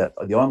was that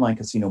the online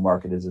casino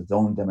market is its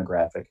own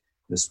demographic,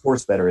 the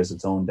sports bettor is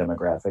its own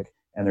demographic,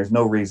 and there's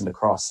no reason to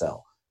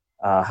cross-sell.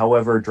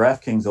 However,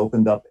 DraftKings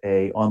opened up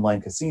a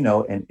online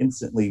casino and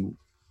instantly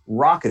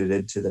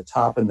rocketed to the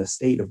top in the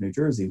state of New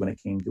Jersey when it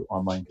came to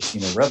online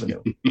casino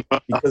revenue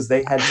because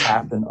they had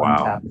tapped an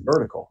untapped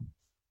vertical.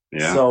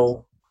 Yeah.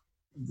 So,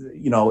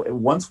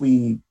 once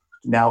we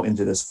now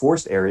into this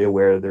forced area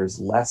where there's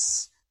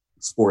less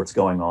sports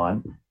going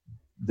on,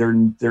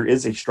 there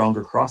is a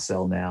stronger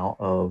cross-sell now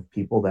of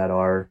people that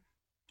are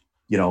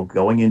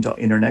going into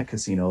internet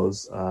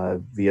casinos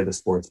via the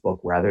sports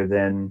book rather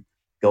than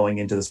going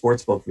into the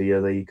sports book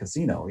via the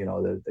casino,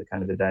 the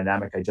kind of the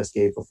dynamic I just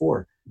gave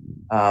before.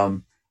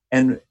 And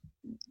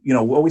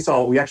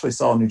what we actually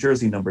saw New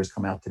Jersey numbers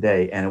come out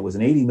today, and it was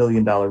an $80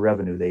 million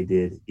revenue they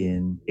did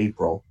in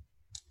April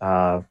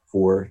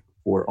for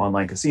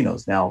online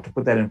casinos. Now, to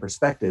put that in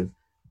perspective,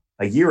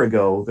 a year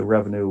ago, the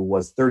revenue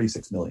was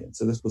 $36 million.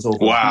 So this was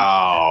over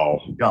a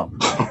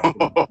jump year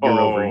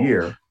over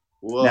year.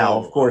 Whoa. Now,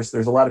 of course,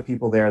 there's a lot of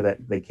people there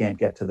that they can't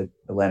get to the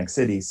Atlantic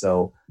City,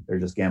 so they're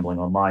just gambling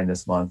online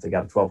this month. They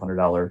got a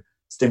 $1,200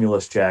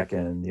 stimulus check,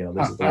 and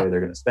this is the way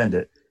they're going to spend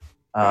it.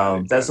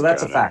 So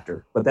that's a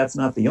factor, but that's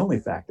not the only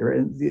factor.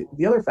 And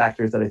the other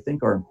factors that I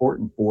think are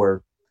important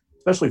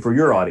especially for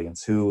your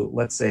audience, who,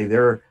 let's say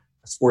they're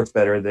a sports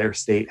bettor, their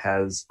state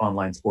has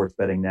online sports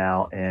betting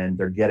now, and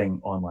they're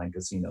getting online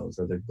casinos,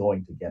 or they're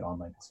going to get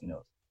online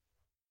casinos.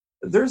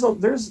 There's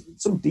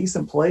some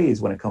decent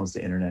plays when it comes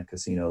to internet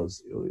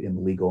casinos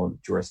in legal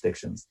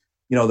jurisdictions.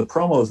 The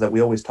promos that we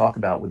always talk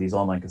about with these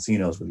online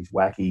casinos, with these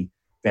wacky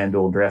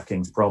FanDuel and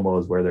DraftKings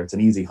promos, where it's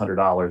an easy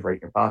 $100 right in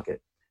your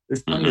pocket.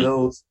 There's plenty of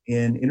those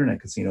in internet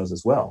casinos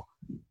as well.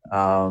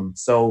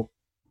 So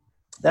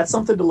that's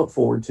something to look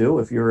forward to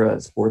if you're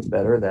a sports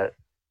bettor that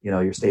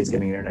your state's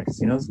getting internet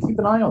casinos. Keep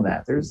an eye on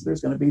that. There's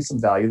going to be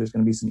some value. There's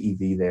going to be some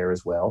EV there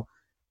as well.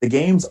 The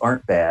games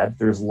aren't bad.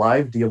 There's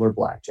live dealer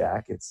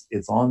blackjack.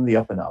 It's on the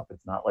up and up.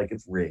 It's not like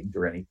it's rigged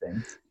or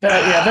anything.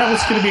 That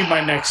was going to be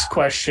my next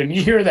question.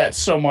 You hear that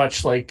so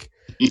much, like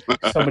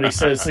somebody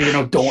says,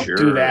 don't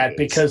do that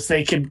because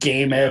they could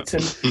game it.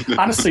 And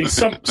honestly,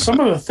 some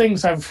of the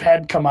things I've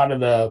had come out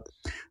of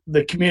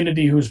the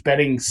community who's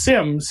betting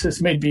Sims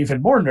has made me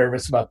even more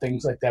nervous about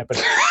things like that.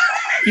 But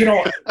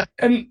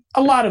and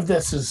a lot of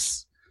this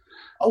is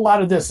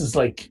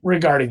like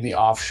regarding the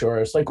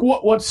offshores. Like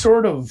what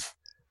sort of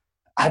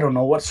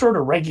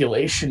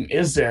regulation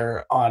is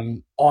there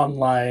on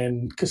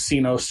online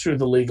casinos through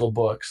the legal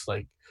books?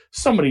 Like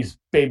somebody's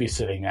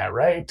babysitting that,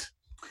 right?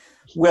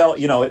 Well,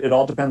 it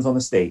all depends on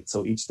the state.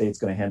 So each state's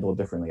going to handle it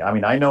differently. I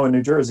mean, I know in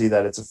New Jersey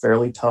that it's a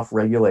fairly tough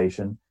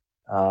regulation,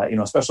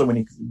 especially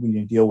when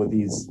you deal with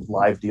these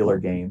live dealer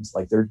games.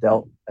 Like they're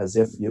dealt as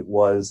if it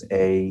was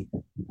a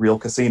real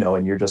casino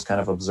and you're just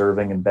kind of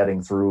observing and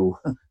betting through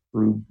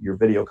your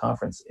video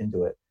conference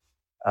into it.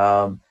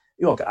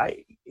 Look,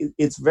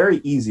 it's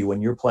very easy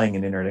when you're playing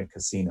an internet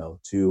casino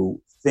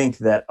to think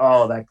that,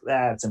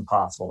 that's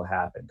impossible to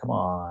happen. Come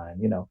on,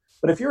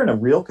 But if you're in a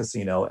real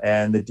casino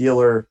and the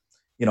dealer,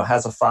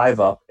 has a 5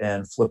 up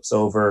and flips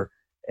over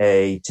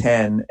a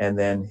 10 and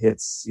then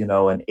hits,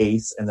 an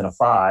ace and then a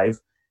 5,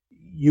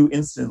 you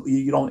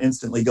don't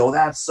instantly go,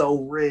 that's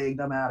so rigged,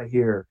 I'm out of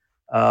here.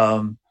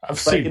 But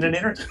in an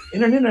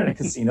internet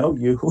casino,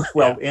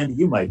 Andy,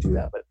 you might do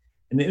that, but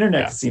in the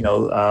internet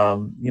casino,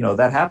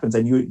 that happens,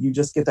 and you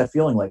just get that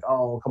feeling like,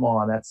 oh, come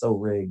on, that's so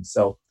rigged.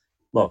 So,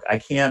 look, I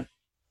can't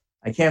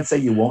say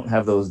you won't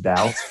have those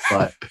doubts,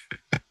 but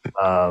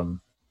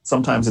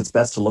sometimes it's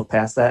best to look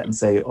past that and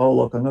say, oh,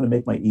 look, I'm going to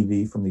make my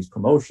EV from these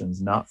promotions,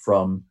 not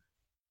from,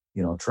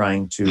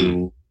 trying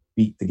to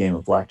beat the game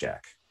of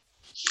blackjack.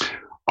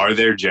 Are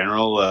there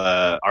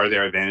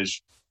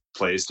advantage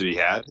plays to be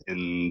had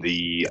in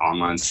the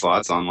online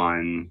slots,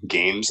 online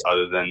games,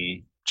 other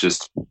than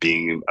just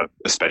being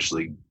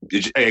especially,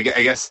 I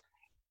guess,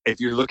 if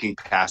you're looking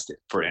past it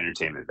for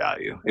entertainment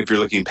value, if you're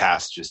looking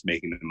past just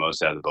making the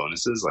most out of the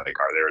bonuses, like,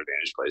 are there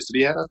advantage plays to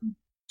be had?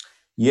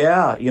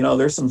 Yeah,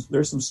 there's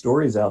some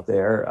stories out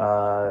there.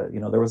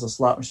 There was a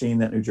slot machine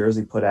that New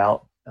Jersey put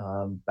out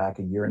back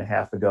a year and a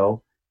half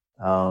ago.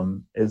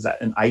 Is that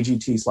an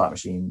IGT slot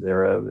machine?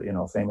 They're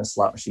a famous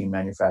slot machine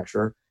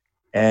manufacturer,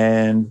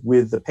 and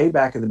with the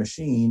payback of the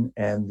machine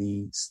and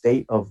the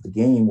state of the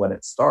game when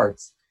it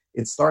starts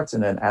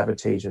in an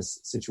advantageous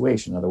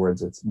situation. In other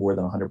words, it's more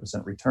than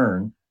 100%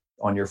 return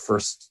on your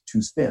first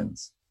 2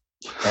 spins,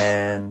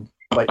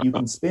 but you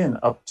can spin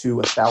up to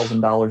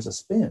 $1,000 a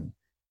spin.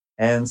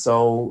 And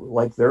so,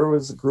 like, there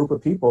was a group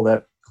of people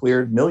that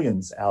cleared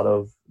millions out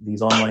of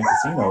these online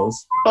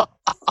casinos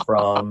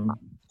from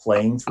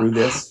playing through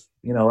this,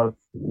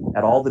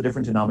 at all the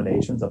different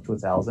denominations up to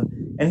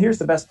 1,000. And here's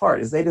the best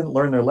part is they didn't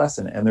learn their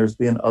lesson. And there's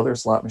been other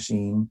slot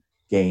machine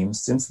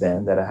games since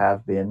then that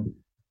have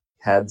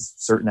had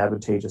certain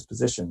advantageous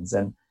positions.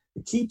 And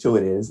the key to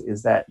it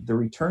is that the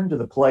return to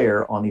the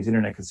player on these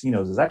internet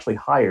casinos is actually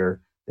higher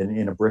than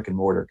in a brick and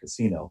mortar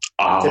casino.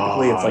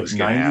 Typically, it's like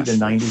 90 to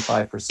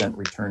 95%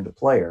 return to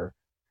player,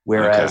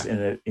 whereas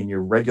in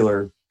your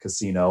regular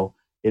casino,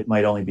 it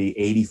might only be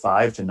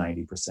 85 to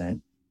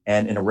 90%.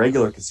 And in a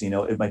regular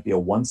casino, it might be a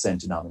 1 cent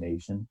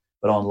denomination,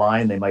 but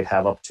online they might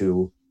have up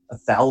to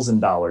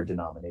 $1,000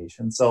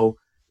 denomination. So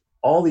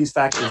all these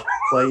factors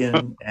play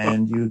in,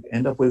 and you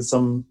end up with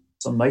some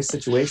nice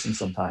situations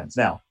sometimes.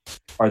 Now,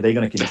 are they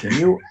going to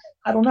continue?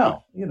 I don't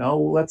know.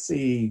 Let's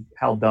see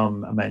how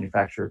dumb a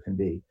manufacturer can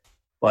be.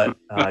 But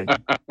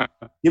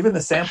given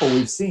the sample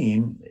we've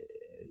seen,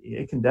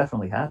 it can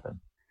definitely happen.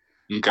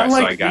 Okay, I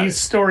like these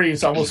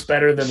stories almost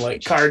better than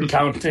like card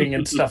counting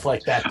and stuff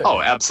like that.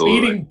 Oh,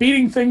 absolutely.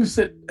 Beating things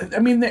that,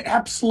 they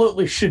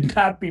absolutely should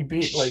not be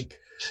beat. Like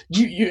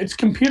it's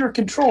computer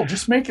control.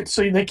 Just make it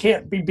so they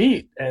can't be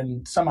beat.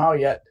 And somehow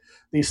yet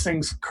these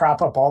things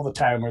crop up all the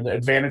time where the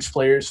advantage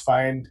players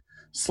find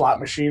slot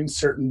machines,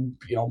 certain,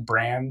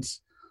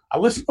 brands. I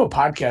listened to a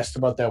podcast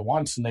about that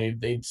once, and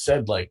they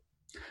said, like,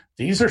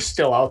 these are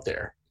still out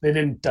there. They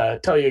didn't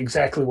tell you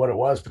exactly what it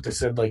was, but they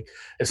said, like,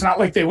 it's not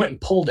like they went and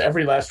pulled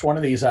every last one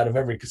of these out of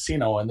every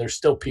casino, and there's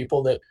still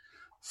people that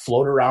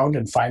float around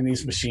and find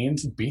these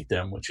machines and beat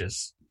them, which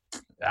is,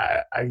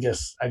 I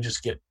guess, I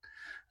just get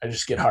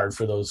hard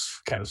for those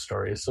kind of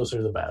stories. Those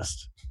are the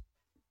best.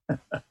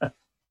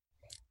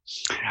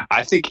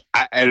 I think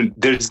and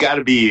there's got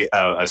to be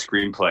a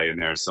screenplay in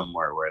there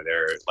somewhere where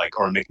they're like,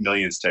 or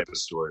McMillions type of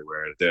story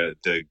where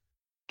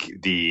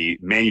the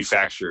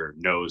manufacturer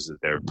knows that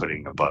they're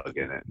putting a bug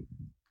in it,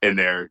 and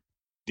they're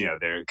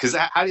because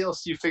how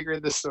else do you figure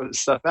this sort of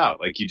stuff out?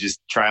 Like, you just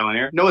trial and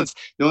error. No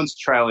one's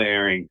trial and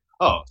erroring.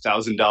 Oh,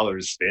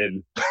 $1,000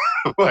 spin.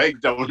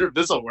 Like, don't wonder if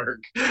this will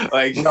work.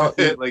 Like,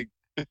 like.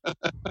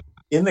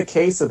 In the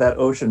case of that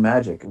Ocean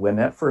Magic, when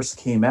that first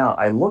came out,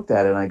 I looked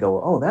at it and I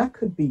go, oh, that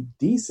could be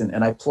decent.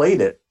 And I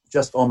played it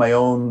just on my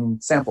own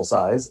sample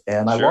size,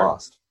 and I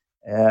lost.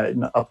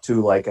 Up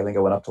to I think I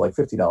went up to like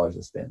 $50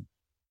 a spin.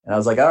 And I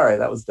was like, all right,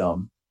 that was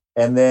dumb.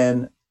 And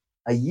then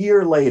a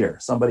year later,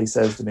 somebody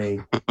says to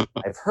me,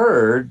 I've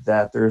heard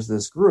that there's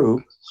this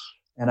group.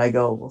 And I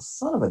go, well,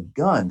 son of a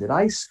gun, did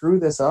I screw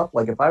this up?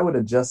 Like, if I would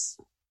have just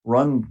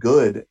run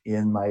good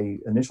in my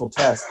initial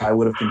test, I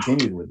would have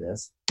continued with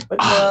this. But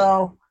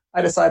no,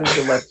 I decided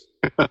to let,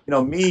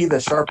 me, the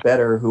sharp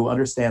bettor who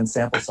understands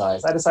sample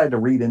size, I decided to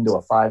read into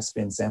a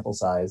 5-spin sample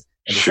size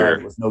and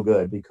decided it was no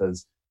good,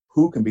 because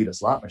who can beat a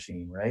slot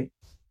machine, right?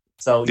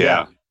 So,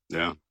 yeah.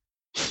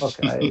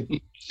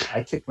 Okay,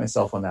 I kicked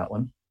myself on that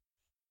one.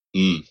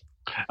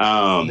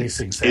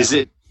 Is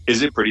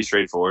it pretty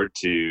straightforward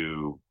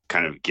to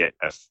kind of get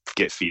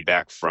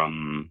feedback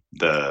from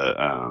the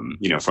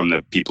from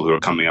the people who are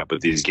coming up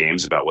with these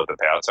games about what the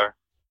payouts are?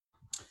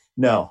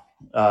 No,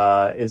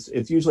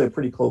 it's usually a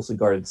pretty closely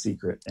guarded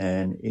secret,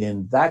 and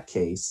in that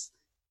case,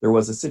 there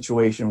was a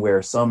situation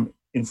where some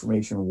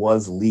information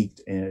was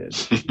leaked. And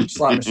each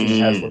slot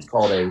machine has what's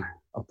called a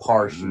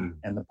par sheet,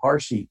 and the par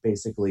sheet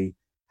basically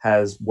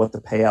has what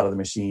the payout of the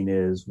machine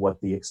is, what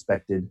the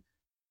expected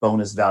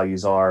bonus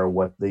values are,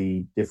 what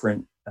the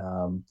different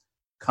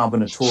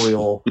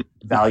combinatorial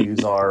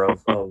values are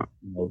of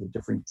the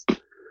different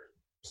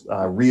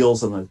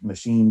reels on the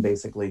machine,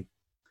 basically.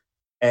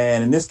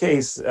 And in this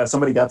case,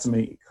 somebody got some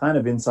kind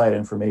of inside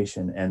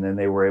information, and then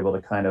they were able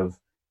to kind of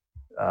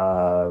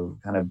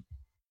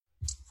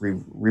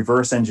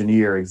reverse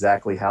engineer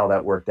exactly how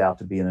that worked out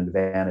to be an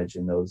advantage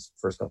in those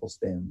first couple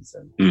spins.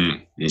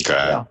 And,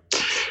 Yeah.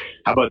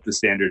 How about the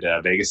standard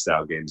Vegas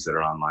style games that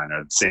are online?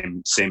 Are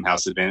the same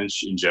house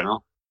advantage in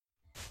general?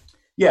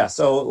 Yeah,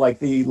 so like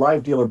the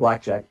live dealer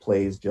blackjack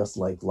plays just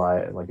like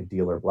a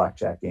dealer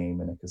blackjack game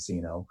in a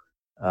casino.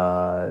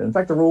 In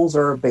fact, the rules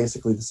are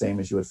basically the same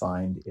as you would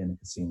find in a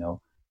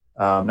casino.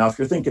 Now, if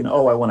you're thinking,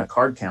 I want to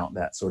card count,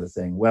 that sort of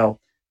thing, well,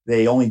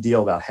 they only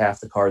deal about half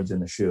the cards in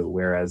the shoe,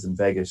 whereas in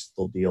Vegas,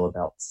 they'll deal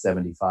about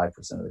 75%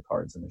 of the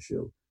cards in the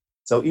shoe.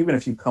 So even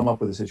if you come up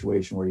with a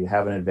situation where you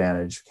have an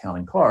advantage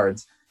counting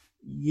cards,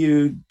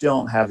 you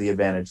don't have the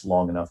advantage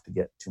long enough to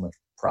get too much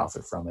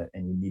profit from it,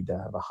 and you need to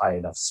have a high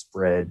enough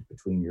spread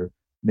between your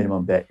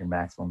minimum bet, your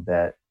maximum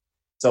bet.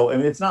 So I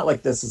mean, it's not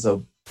like this is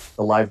the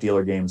live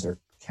dealer games are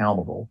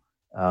countable,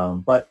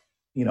 but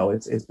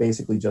it's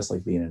basically just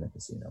like being in a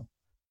casino.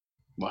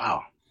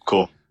 Wow,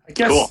 cool. I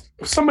guess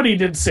somebody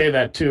did say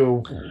that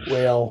too.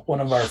 Whale,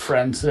 one of our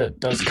friends that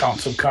does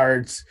count some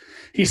cards,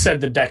 he said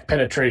the deck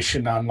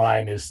penetration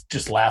online is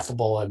just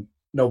laughable, and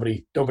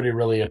nobody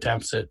really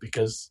attempts it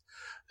because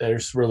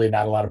there's really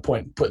not a lot of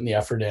point in putting the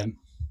effort in.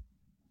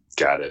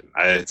 Got it.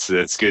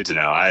 It's good to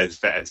know. I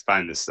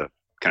find this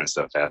kind of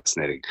stuff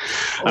fascinating.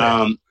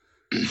 Okay.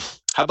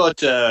 How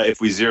about if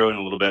we zero in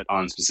a little bit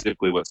on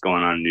specifically what's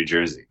going on in New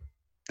Jersey?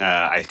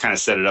 I kind of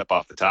set it up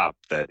off the top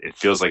that it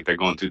feels like they're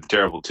going through the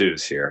terrible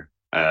twos here.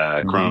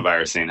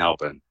 Coronavirus ain't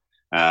helping.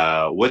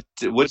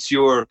 What's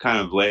your kind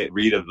of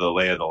read of the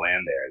lay of the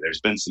land there?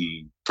 There's been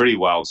some pretty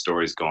wild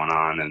stories going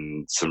on,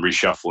 and some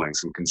reshuffling,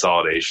 some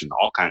consolidation,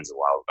 all kinds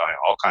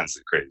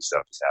of crazy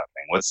stuff is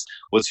happening.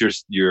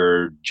 What's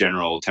your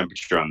general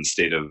temperature on the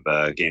state of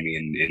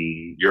gaming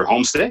in your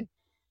home state?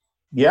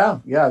 Yeah,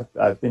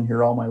 I've been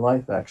here all my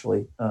life,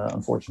 actually,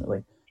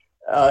 unfortunately.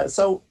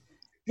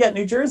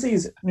 New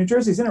Jersey's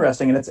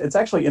interesting, and it's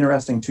actually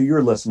interesting to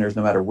your listeners,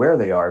 no matter where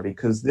they are,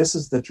 because this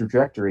is the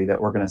trajectory that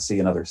we're going to see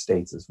in other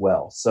states as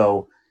well.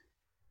 So,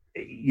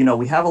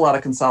 we have a lot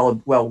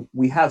of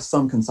we have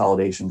some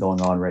consolidation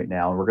going on right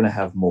now, and we're going to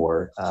have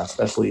more,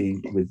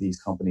 especially with these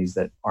companies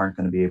that aren't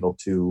going to be able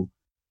to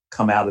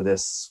come out of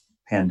this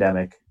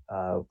pandemic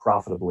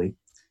profitably.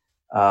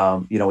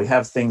 We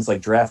have things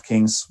like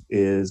DraftKings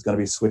is going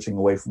to be switching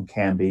away from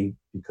Kambi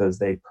because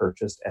they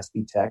purchased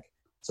SB Tech.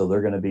 So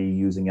they're going to be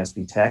using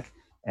SB Tech.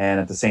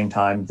 And at the same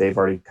time, they've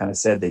already kind of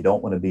said they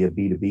don't want to be a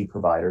B2B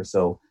provider.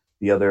 So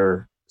the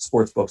other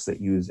sports books that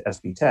use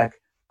SB Tech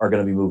are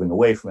going to be moving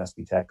away from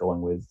SB Tech,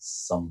 going with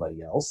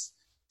somebody else.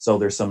 So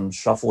there's some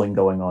shuffling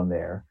going on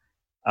there.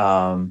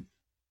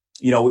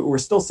 We're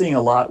still seeing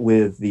a lot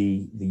with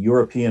the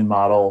European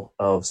model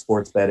of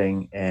sports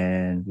betting,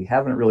 and we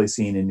haven't really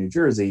seen in New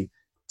Jersey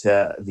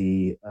to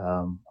the,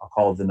 I'll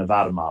call it the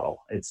Nevada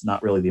model. It's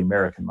not really the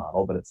American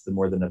model, but it's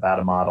more the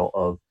Nevada model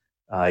of,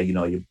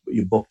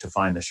 you book to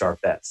find the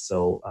sharp bets.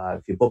 So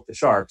if you book the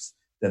sharps,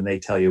 then they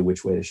tell you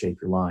which way to shape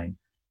your line.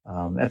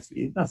 That's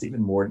even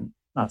more,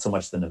 not so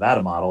much the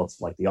Nevada model, it's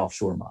like the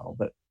offshore model.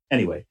 But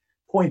anyway,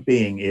 point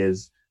being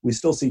is we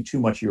still see too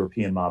much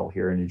European model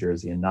here in New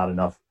Jersey and not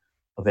enough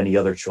of any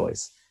other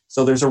choice.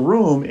 So there's a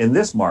room in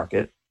this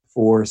market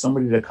for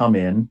somebody to come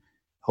in,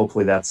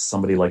 hopefully that's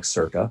somebody like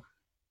Circa,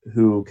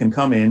 who can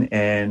come in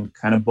and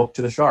kind of book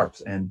to the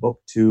sharps and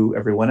book to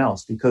everyone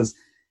else.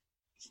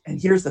 And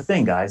here's the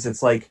thing, guys,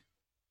 it's like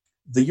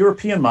the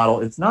European model,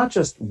 it's not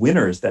just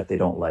winners that they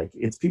don't like,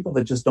 it's people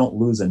that just don't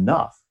lose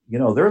enough.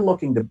 They're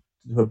looking to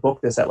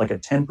book this at like a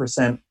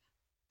 10%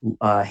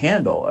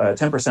 handle, a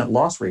 10%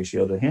 loss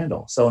ratio to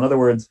handle. So in other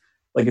words,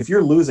 like if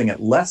you're losing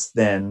at less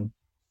than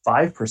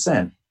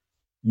 5%,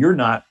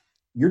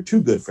 you're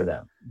too good for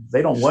them.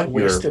 They don't want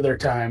your waste of their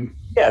time.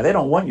 Yeah, they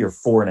don't want your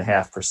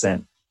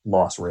 4.5%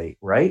 loss rate,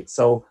 right?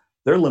 So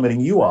they're limiting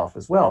you off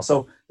as well.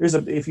 So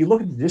if you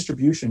look at the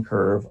distribution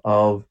curve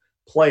of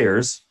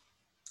players,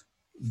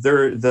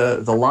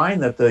 the line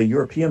that the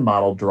European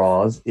model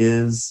draws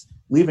is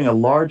leaving a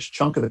large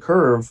chunk of the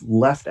curve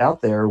left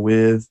out there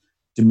with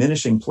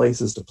diminishing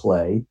places to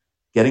play,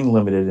 getting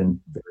limited in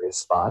various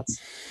spots,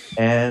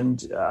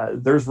 and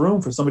there's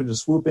room for somebody to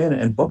swoop in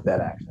and book that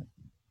action.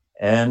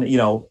 And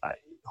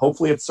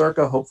hopefully it's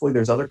Circa, hopefully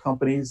there's other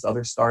companies,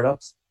 other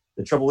startups.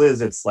 The trouble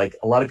is, it's like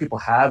a lot of people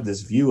have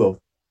this view of,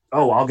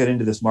 I'll get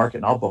into this market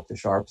and I'll book the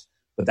sharps,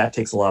 but that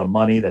takes a lot of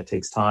money, that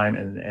takes time,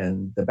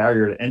 and the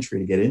barrier to entry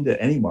to get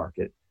into any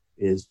market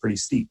is pretty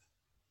steep.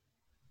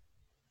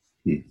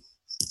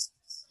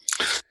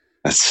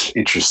 That's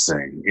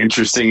interesting.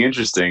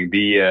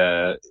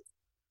 The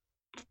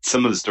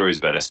some of the stories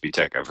about SB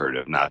Tech I've heard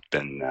have not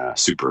been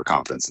super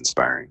confidence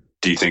inspiring.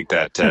 Do you think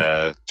that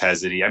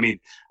has any? I mean,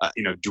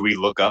 do we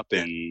look up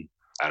in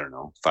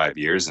 5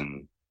 years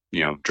and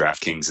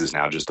DraftKings is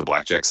now just a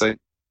blackjack site?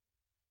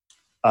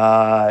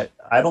 I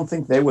don't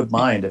think they would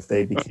mind if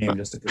they became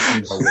just a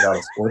casino without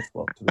a sports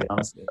book. To be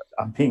honest with you,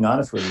 I'm being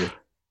honest with you.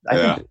 I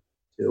think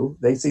they do.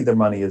 They see their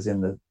money as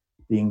in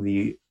being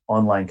the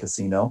online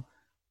casino.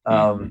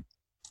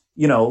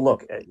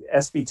 Look,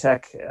 SB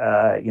Tech.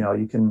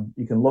 You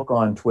can look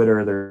on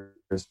Twitter.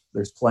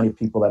 There's plenty of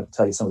people that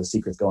tell you some of the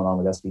secrets going on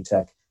with SB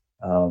Tech.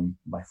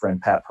 My friend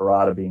Pat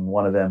Parada being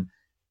one of them.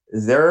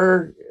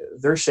 They're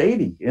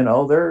shady.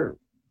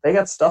 They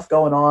got stuff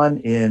going on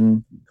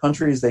in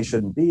countries they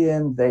shouldn't be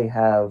in. They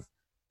have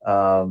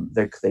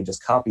they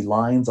just copy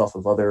lines off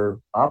of other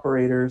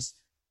operators.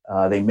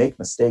 They make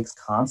mistakes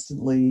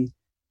constantly.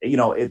 I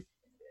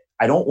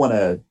don't want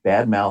to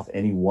badmouth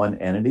any one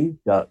entity,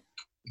 but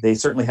they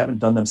certainly haven't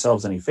done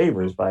themselves any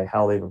favors by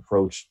how they've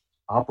approached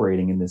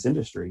operating in this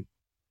industry.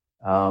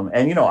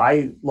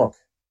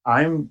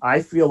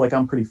 I feel like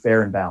I'm pretty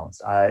fair and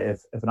balanced.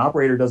 If an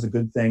operator does a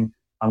good thing,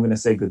 I'm going to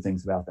say good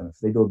things about them. If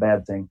they do a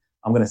bad thing,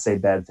 I'm going to say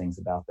bad things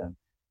about them.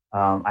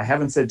 I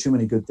haven't said too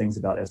many good things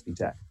about SB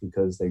Tech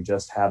because they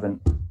just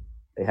haven't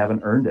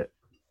earned it.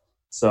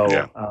 So,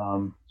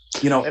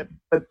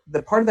 but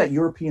the part of that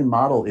European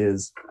model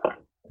is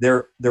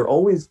they're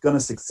always going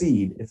to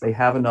succeed if they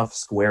have enough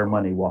square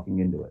money walking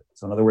into it.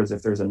 So in other words,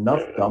 if there's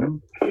enough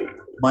dumb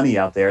money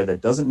out there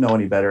that doesn't know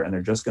any better and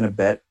they're just going to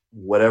bet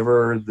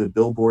whatever the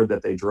billboard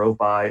that they drove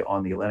by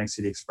on the Atlantic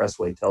City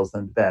Expressway tells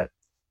them to bet,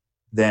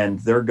 then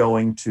they're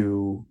going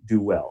to do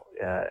well.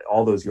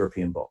 All those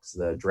European books,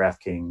 the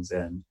DraftKings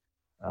and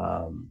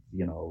all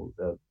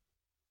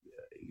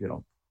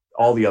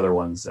the other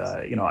ones.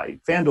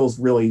 FanDuel's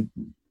really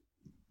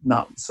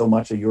not so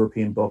much a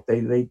European book.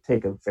 They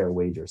take a fair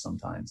wager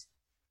sometimes,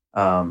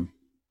 but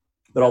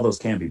all those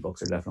Canby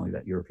books are definitely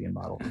that European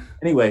model.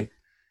 Anyway,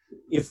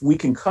 if we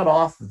can cut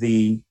off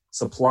the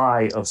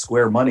supply of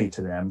square money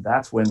to them,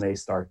 that's when they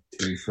start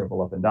to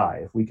shrivel up and die.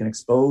 If we can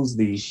expose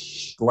the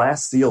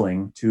glass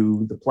ceiling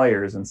to the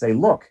players and say,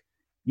 look,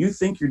 you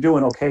think you're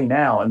doing okay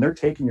now, and they're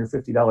taking your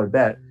 $50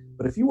 bet,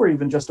 but if you were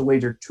even just to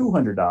wager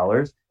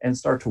 $200 and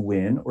start to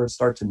win or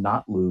start to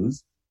not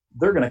lose,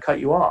 they're going to cut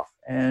you off.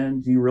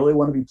 And do you really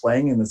want to be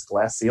playing in this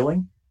glass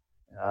ceiling?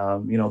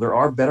 There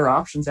are better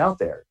options out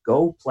there.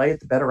 Go play at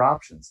the better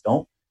options.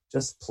 Don't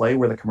just play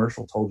where the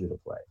commercial told you to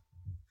play.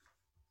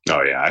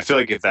 Oh yeah, I feel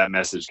like if that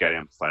message got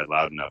amplified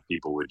loud enough,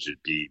 people would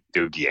be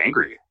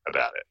angry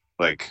about it.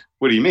 Like,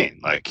 what do you mean?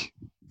 Like,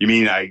 you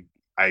mean I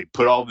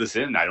put all this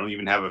in and I don't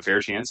even have a fair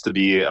chance to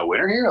be a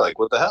winner here? Like,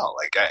 what the hell?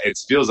 Like, it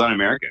feels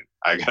un-American.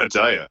 I gotta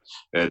tell you,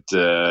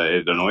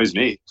 it annoys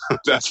me.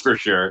 That's for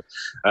sure.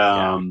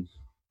 And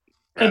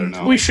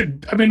we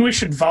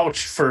should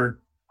vouch for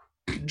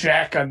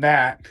Jack on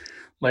that.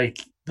 Like,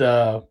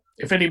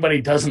 if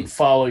anybody doesn't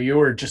follow you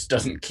or just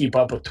doesn't keep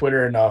up with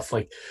Twitter enough,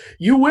 like,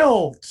 you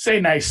will say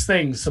nice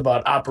things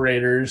about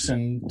operators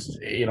and,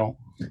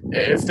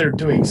 if they're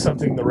doing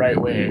something the right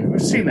way.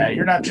 We've seen that.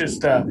 You're not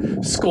just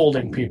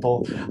scolding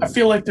people. I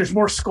feel like there's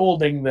more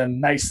scolding than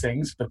nice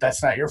things, but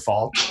that's not your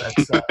fault.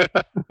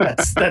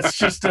 That's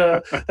just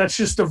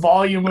a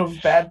volume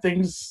of bad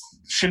things,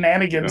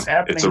 shenanigans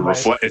happening. It's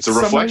a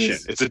reflection.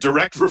 It's a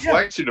direct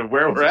reflection of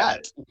where we're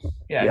at.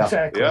 Yeah,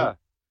 exactly. Yeah.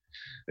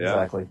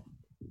 Exactly.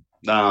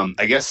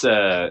 I guess,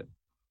 do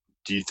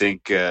you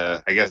think,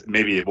 I guess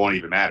maybe it won't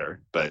even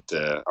matter, but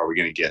are we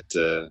going to get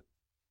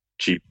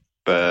cheap,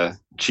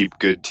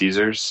 good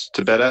teasers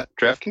to bet at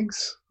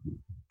DraftKings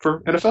for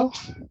NFL?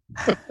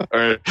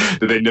 Or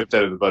did they nip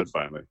that in the bud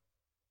finally?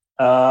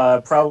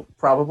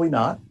 Probably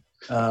not.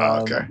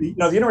 Okay.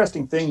 The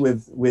interesting thing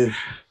with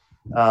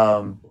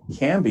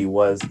Canby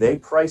was they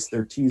priced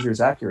their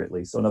teasers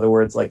accurately. So in other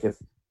words, like if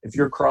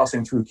you're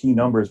crossing through key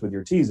numbers with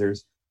your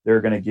teasers,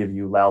 they're going to give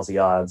you lousy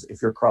odds.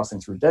 If you're crossing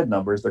through dead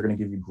numbers, they're going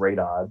to give you great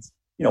odds.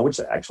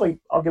 Which actually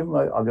I'll give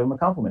them a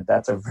compliment.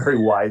 That's a very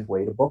wise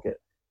way to book it.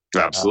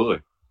 Absolutely.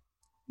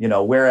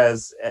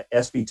 Whereas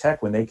SB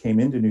Tech, when they came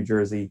into New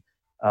Jersey,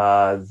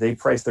 they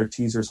priced their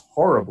teasers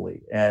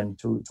horribly and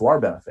to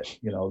our benefit.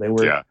 They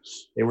were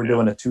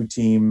doing a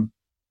 2-team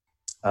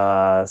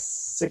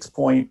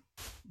 6-point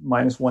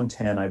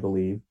 -110, I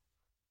believe,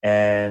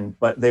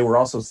 but they were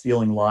also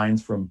stealing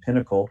lines from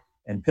Pinnacle.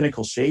 And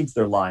Pinnacle shades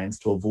their lines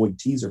to avoid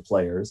teaser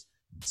players.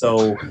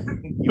 So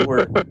you were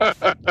a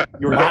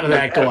lot of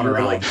that going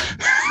around.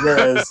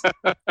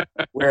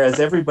 Whereas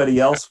everybody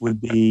else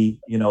would be,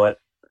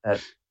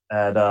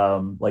 at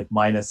like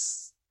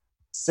 -6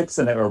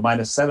 or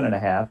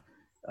 -7.5.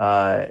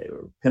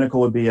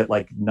 Pinnacle would be at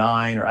like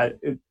 9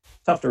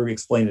 tough to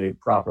explain it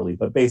properly,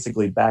 but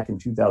basically back in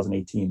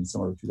 2018,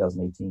 summer of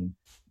 2018,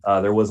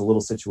 there was a little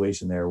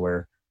situation there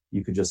where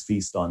you could just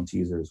feast on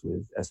teasers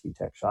with SB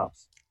Tech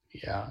shops.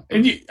 Yeah,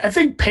 and I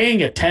think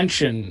paying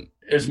attention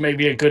is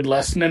maybe a good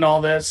lesson in all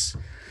this.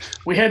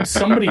 We had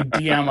somebody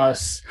DM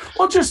us.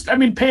 Well,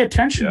 pay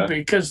attention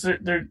because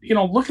they're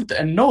look at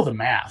and know the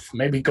math.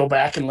 Maybe go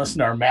back and listen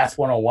to our Math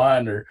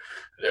 101 or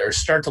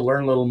start to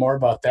learn a little more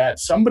about that.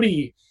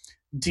 Somebody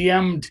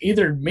DM'd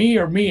either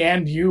me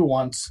and you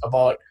once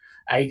about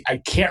I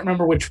can't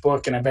remember which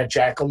book, and I bet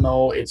Jack will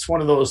know. It's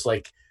one of those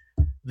like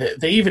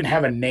they even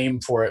have a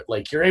name for it.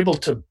 Like you're able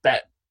to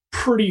bet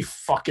pretty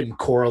fucking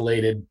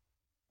correlated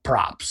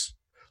props,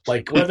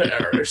 like whether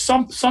or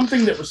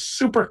something that was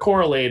super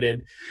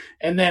correlated,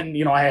 and then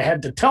I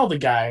had to tell the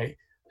guy.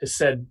 I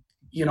said,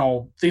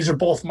 these are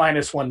both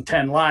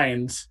 -110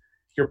 lines.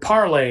 You're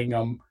parlaying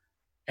them,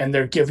 and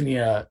they're giving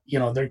you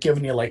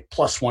like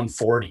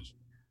 +140.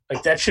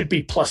 Like that should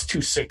be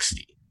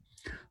 +260.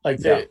 Like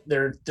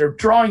they're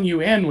drawing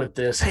you in with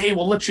this. Hey,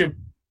 we'll let you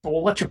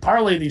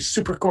parlay these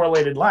super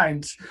correlated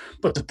lines,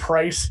 but the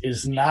price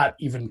is not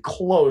even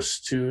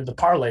close to the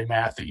parlay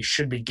math that you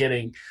should be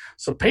getting.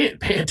 So pay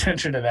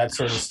attention to that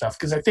sort of stuff,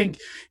 because I think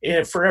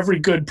for every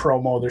good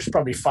promo, there's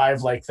probably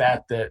 5 like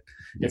that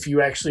if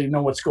you actually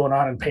know what's going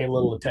on and pay a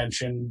little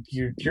attention,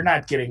 you're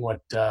not getting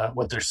what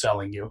they're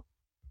selling you.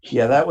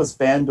 Yeah, that was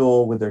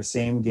FanDuel with their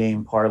same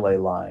game parlay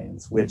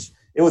lines, which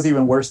it was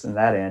even worse than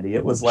that, Andy.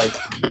 It was like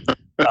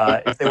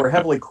if they were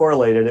heavily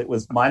correlated, it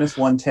was minus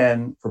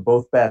 110 for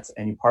both bets,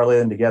 and you parlay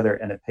them together,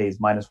 and it pays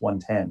minus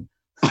 110.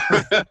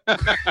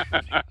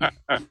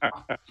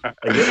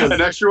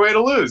 An extra way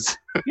to lose.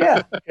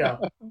 Yeah.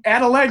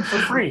 Add a leg for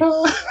free.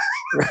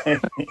 Right.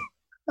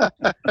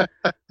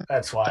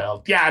 That's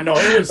wild. Yeah, no,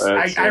 it was.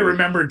 I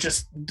remember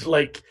just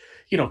like,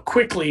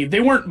 quickly, they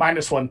weren't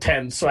minus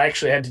 110, so I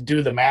actually had to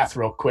do the math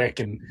real quick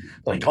and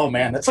like, oh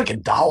man, that's like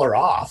 $1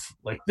 off.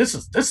 Like this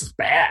is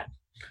bad.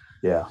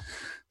 Yeah.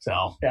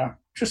 So yeah,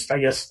 just I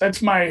guess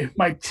that's my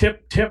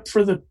tip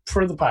for the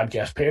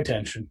podcast. Pay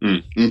attention.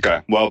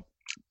 Okay. Well,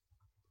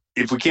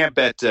 if we can't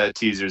bet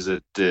teasers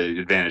at the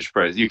advantage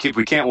price, if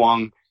we can't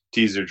Wong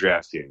teaser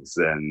DraftKings,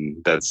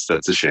 then that's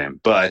a shame.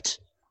 But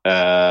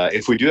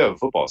if we do have a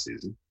football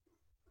season,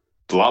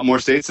 a lot more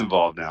states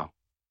involved now.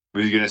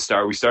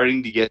 We're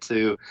starting to get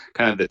to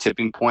kind of the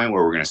tipping point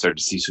where we're going to start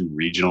to see some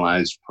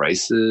regionalized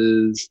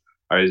prices.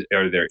 Are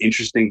there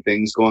interesting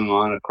things going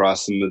on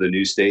across some of the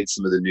new states,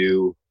 some of the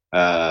new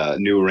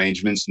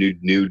arrangements,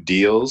 new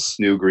deals,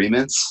 new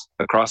agreements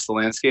across the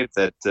landscape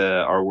that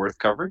are worth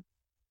covering?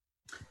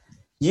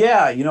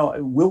 Yeah,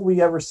 will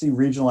we ever see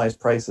regionalized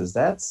prices?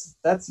 That's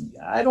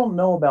I don't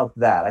know about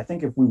that. I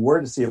think if we were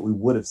to see it, we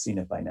would have seen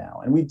it by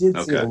now. And we did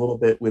see it a little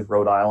bit with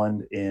Rhode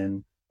Island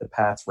in the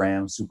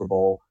Pats-Rams Super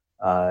Bowl.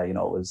 It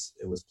was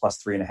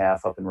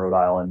 +3.5 up in Rhode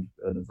Island,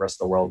 and the rest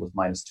of the world was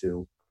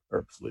 -2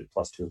 or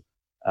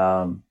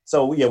 +2.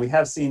 So yeah, we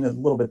have seen a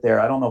little bit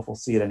there. I don't know if we'll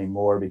see it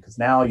anymore because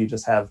now you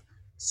just have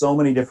so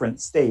many different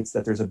states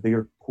that there's a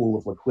bigger pool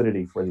of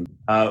liquidity for the.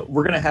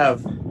 We're going to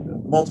have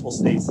multiple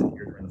states in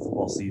here during the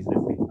football season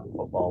if we have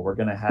football. We're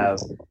going to have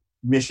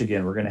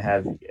Michigan. We're going to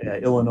have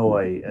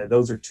Illinois.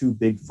 Those are two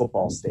big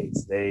football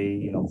states.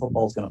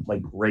 Football is going to play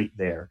great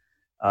there.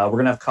 We're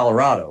going to have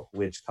Colorado,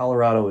 which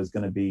Colorado is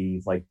going to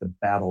be like the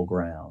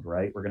battleground,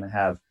 right? We're going to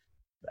have,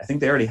 I think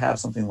they already have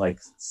something like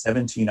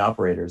 17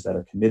 operators that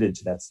are committed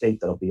to that state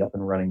that'll be up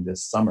and running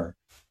this summer.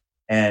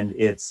 And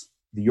it's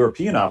the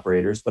European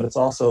operators, but it's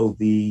also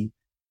the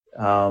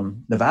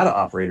Nevada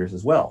operators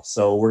as well.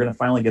 So we're going to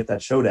finally get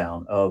that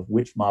showdown of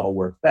which model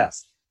worked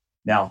best.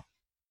 Now,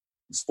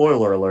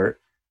 spoiler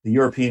alert, the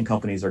European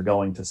companies are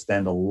going to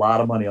spend a lot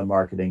of money on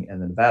marketing,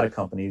 and the Nevada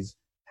companies,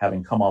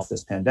 having come off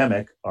this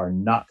pandemic, are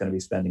not going to be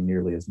spending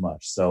nearly as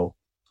much. So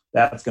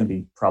that's going to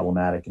be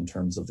problematic in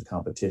terms of the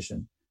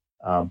competition.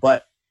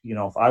 But,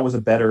 if I was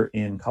a bettor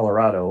in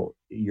Colorado,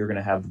 you're going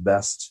to have the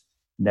best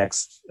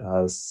next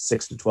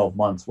 6 to 12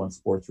 months once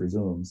sports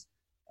resumes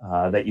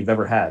that you've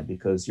ever had,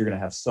 because you're going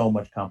to have so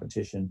much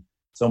competition,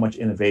 so much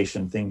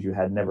innovation, things you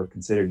had never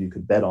considered you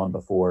could bet on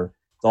before.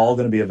 It's all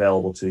going to be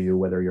available to you,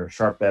 whether you're a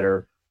sharp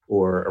bettor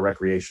or a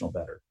recreational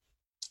bettor.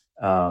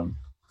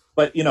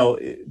 But,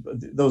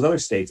 those other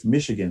states,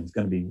 Michigan's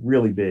going to be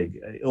really big.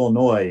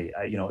 Illinois,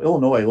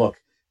 look,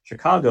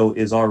 Chicago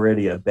is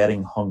already a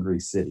betting hungry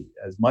city,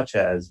 as much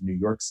as New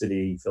York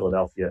City,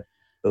 Philadelphia,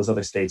 those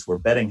other states where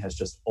betting has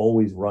just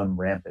always run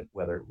rampant,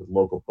 whether with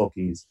local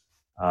bookies.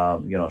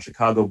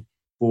 Chicago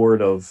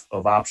Board of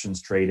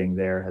Options Trading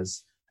there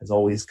has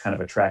always kind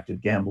of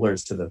attracted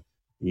gamblers to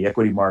the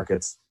equity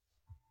markets.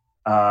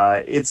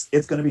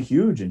 It's going to be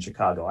huge in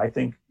Chicago. I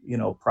think,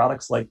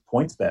 products like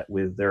PointsBet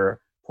with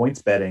their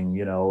points betting,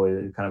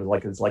 kind of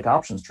like it's like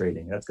options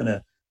trading. That's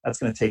going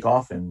to take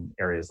off in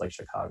areas like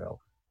Chicago.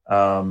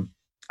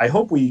 I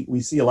hope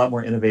we see a lot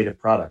more innovative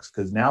products,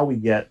 because now we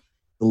get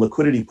the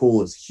liquidity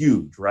pool is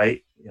huge,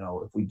 right?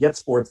 If we get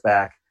sports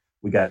back,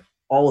 we got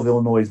all of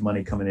Illinois'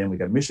 money coming in. We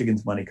got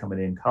Michigan's money coming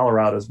in,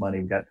 Colorado's money.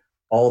 We got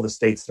all the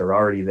states that are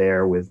already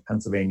there with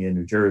Pennsylvania,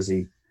 New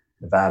Jersey,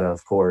 Nevada,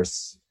 of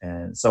course,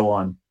 and so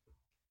on.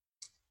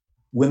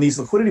 When these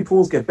liquidity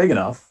pools get big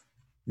enough,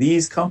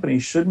 these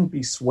companies shouldn't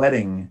be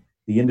sweating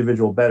the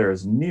individual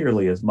bettors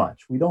nearly as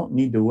much. We don't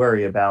need to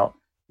worry about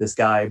this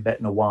guy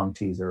betting a Wong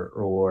teaser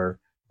or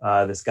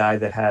this guy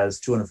that has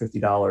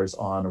 $250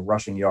 on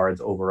rushing yards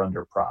over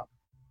under prop.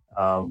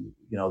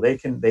 They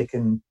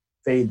can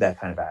fade that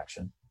kind of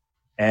action.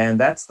 And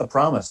that's the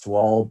promise to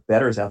all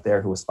bettors out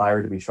there who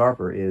aspire to be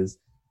sharper, is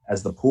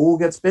as the pool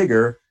gets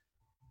bigger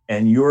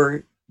and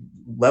your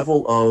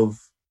level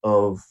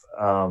of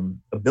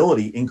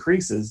ability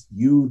increases,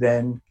 you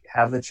then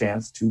have the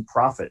chance to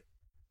profit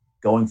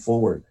going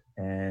forward.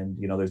 And,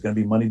 there's going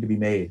to be money to be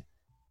made.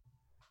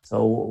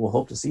 So we'll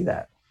hope to see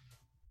that.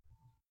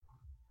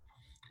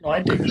 No,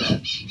 I dig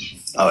that.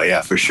 Oh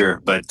yeah, for sure.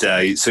 But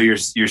so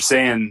you're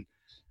saying,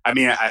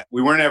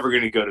 we weren't ever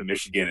going to go to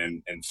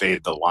Michigan and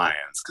fade the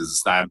Lions,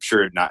 because I'm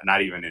sure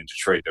not even in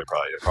Detroit they're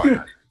probably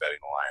not even betting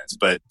the Lions.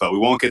 But we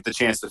won't get the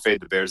chance to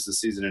fade the Bears this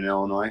season in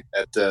Illinois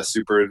at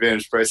super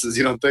advantage prices.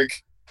 You don't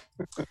think?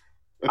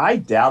 I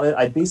doubt it.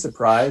 I'd be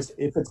surprised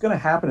if it's going to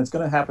happen. It's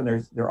going to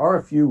happen. There are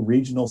a few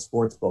regional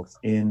sports books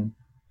in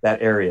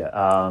that area.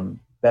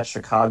 Bet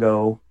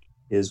Chicago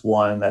is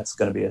one that's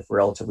going to be a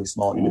relatively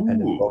small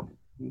independent book.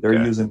 They're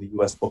using the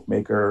U.S.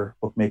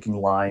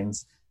 bookmaking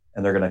lines,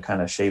 and they're going to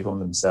kind of shave them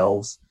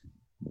themselves.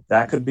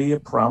 That could be a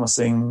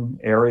promising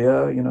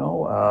area,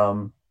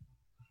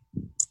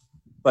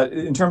 But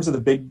in terms of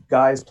the big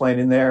guys playing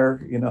in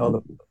there,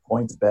 the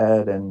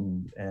PointsBet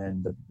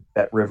and the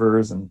Bet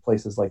Rivers and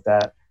places like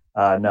that,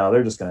 no,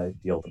 they're just going to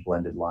deal the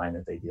blended line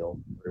that they deal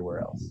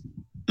everywhere else.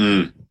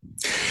 Mm.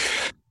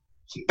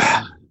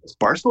 Is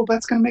Barstool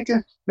Bet's going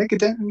to make a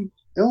dent in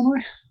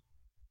Illinois?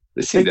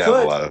 They seem to have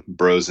a lot of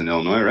bros in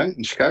Illinois, right?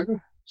 In Chicago?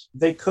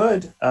 They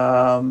could.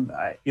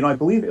 I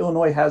believe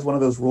Illinois has one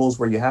of those rules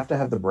where you have to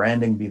have the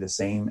branding be the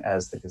same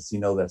as the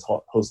casino that's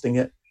hosting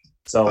it.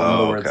 So in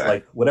other words,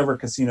 like whatever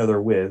casino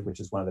they're with, which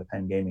is one of the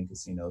Penn Gaming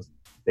casinos,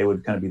 they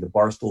would kind of be the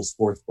Barstool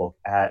Sportsbook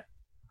at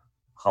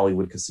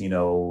Hollywood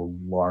Casino,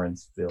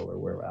 Lawrenceville, or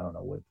wherever, I don't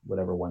know,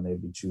 whatever one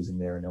they'd be choosing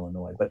there in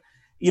Illinois. But,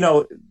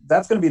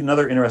 that's going to be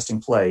another interesting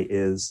play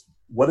is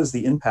what is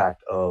the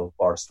impact of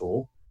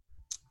Barstool?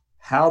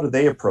 How do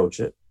they approach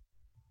it?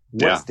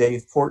 What's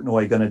Dave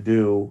Portnoy going to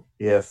do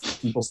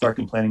if people start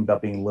complaining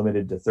about being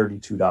limited to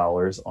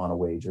 $32 on a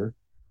wager?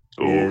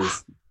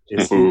 Is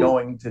he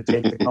going to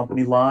take the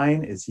company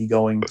line? Is he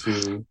going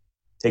to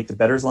take the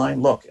bettors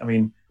line? Look, I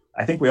mean,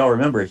 I think we all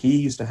remember he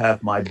used to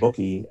have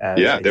MyBookie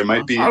as there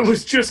might be. I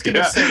was just going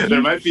to say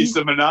there might be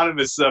some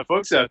anonymous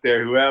folks out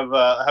there who have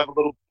a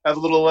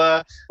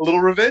little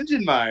revenge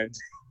in mind.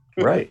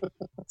 Right.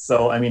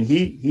 So I mean,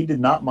 he did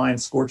not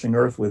mind scorching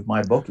earth with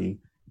MyBookie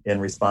in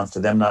response to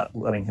them not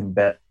letting him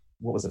bet.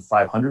 What was it,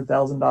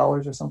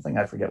 $500,000 or something?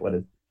 I forget what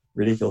a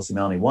ridiculous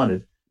amount he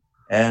wanted.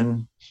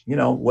 And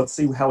let's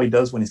see how he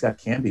does when he's got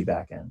Canby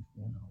back in.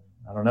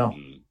 I don't know.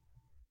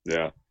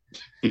 Yeah.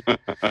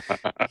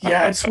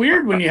 Yeah, it's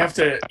weird when you have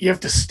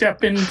to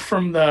step in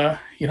from the,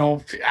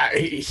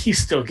 he's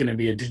still going to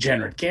be a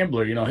degenerate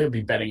gambler. He'll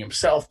be betting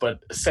himself, but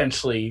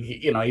essentially,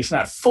 he's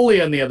not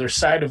fully on the other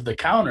side of the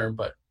counter.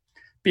 But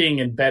being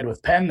in bed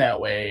with Penn that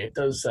way, it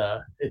does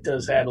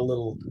add a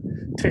little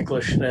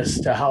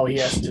ticklishness to how he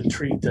has to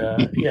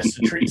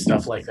treat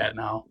stuff like that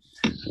now.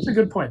 That's a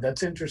good point.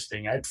 That's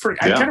interesting. I'd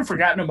kind of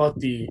forgotten about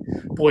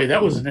that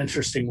was an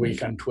interesting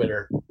week on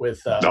Twitter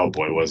with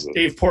was it?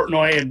 Dave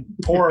Portnoy and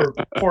poor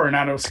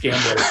anonymous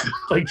gambler,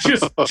 like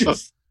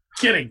just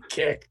getting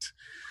kicked.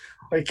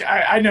 Like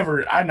I'm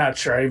not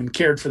sure I even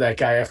cared for that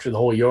guy after the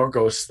whole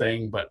Yorgos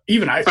thing, but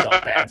even I felt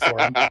bad for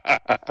him.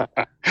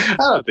 I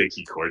don't think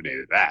he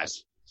coordinated that.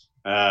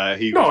 I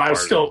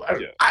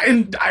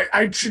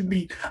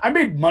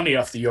made money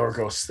off the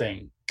Yorgos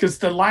thing because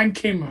the line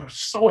came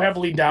so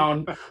heavily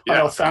down on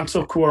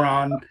Alfonso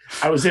Cuarón.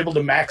 I was able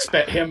to max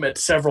bet him at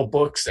several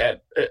books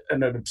at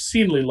an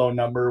obscenely low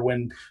number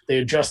when they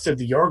adjusted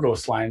the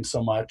Yorgos line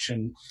so much,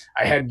 and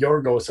I had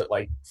Yorgos at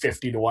like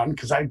 50-1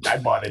 because I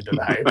bought into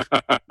the hype.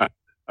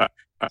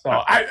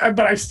 So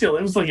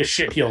it was like a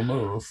shitheel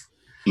move.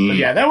 But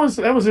yeah, that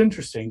was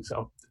interesting.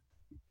 So.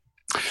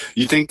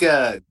 You think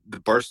the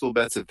Barstool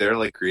Bets, if they're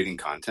like creating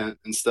content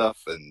and stuff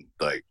and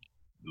like,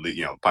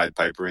 Pied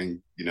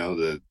Pipering,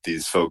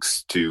 these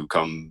folks to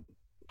come,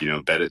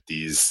 bet at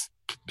these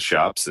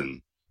shops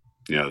and,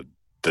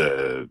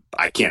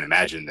 I can't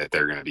imagine that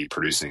they're going to be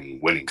producing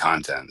winning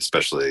content,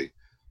 especially,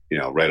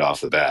 right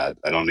off the bat.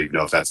 I don't even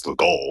know if that's the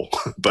goal,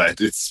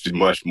 but it's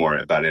much more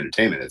about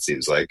entertainment, it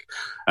seems like.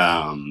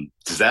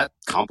 Does that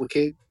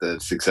complicate the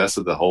success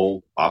of the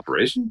whole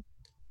operation?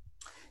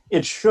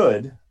 It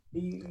should.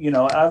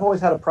 I've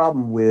always had a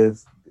problem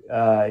with,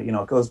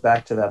 it goes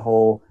back to that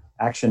whole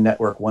Action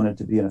Network wanted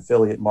to be an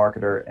affiliate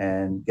marketer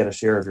and get a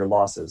share of your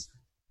losses.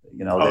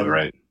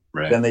 Right.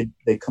 Then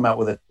they come out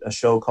with a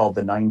show called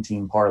the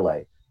 9-team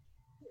parlay.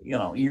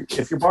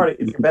 If you're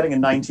betting a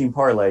 9-team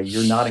parlay,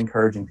 you're not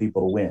encouraging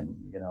people to win.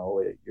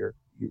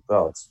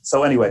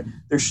 So anyway,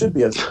 there should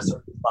be a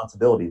certain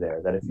responsibility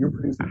there that if you're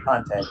producing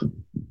content,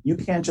 you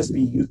can't just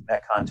be using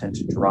that content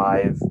to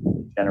drive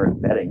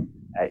degenerate betting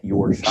at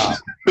your shop.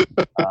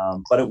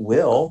 But it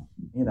will,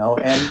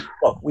 and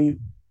look, we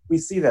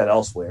see that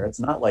elsewhere. It's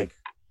not like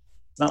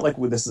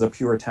this is a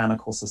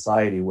puritanical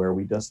society where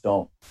we just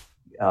don't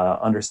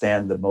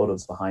understand the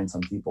motives behind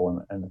some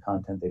people and the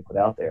content they put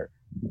out there.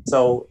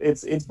 So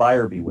it's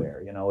buyer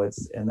beware,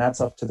 and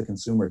that's up to the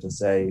consumer to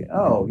say,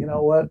 oh, you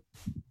know what?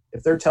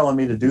 If they're telling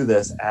me to do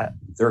this at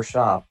their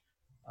shop,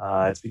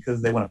 it's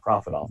because they want to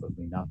profit off of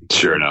me, not because.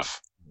 Sure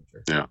enough.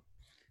 Yeah.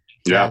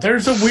 Yeah,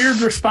 there's a weird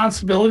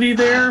responsibility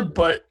there,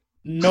 but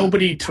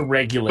nobody to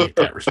regulate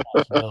that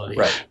responsibility.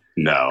 Right.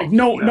 No.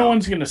 No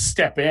one's going to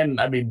step in.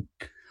 I mean,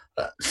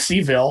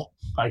 Seville,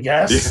 I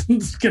guess,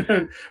 is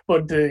gonna,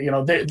 but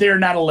they're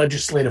not a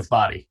legislative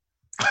body.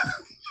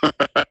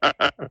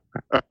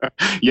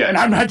 Yeah, and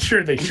I'm not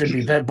sure they should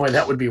be.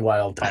 That would be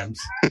wild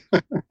times.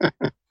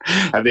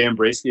 Have they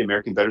embraced the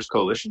American Bettors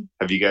Coalition?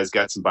 Have you guys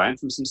got some buy-in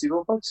from some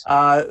Seville folks?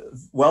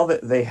 Well,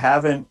 they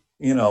haven't.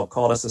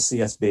 Called us a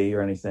CSB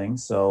or anything.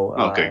 So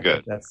okay,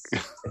 good.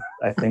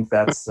 I think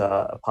that's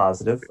a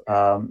positive.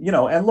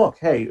 And look,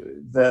 hey,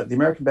 the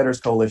American Bettors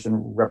Coalition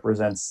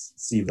represents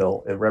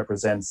Seville. It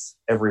represents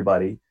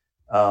everybody.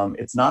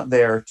 It's not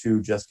there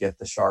to just get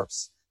the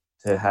sharps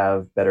to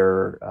have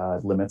better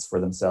limits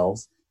for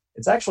themselves.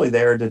 It's actually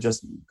there to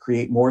just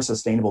create more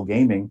sustainable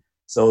gaming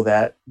so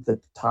that the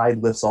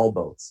tide lifts all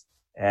boats.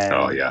 And,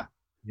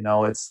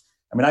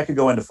 I mean, I could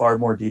go into far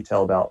more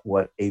detail about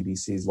what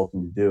ABC is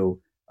looking to do.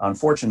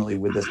 Unfortunately,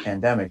 with this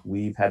pandemic,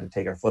 we've had to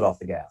take our foot off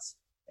the gas.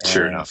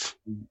 Sure enough.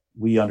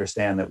 We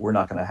understand that we're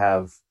not going to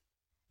have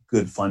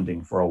good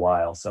funding for a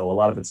while. So a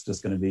lot of it's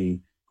just going to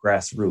be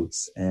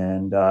grassroots.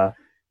 And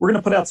we're going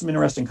to put out some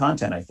interesting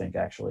content, I think,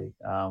 actually.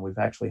 We've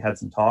actually had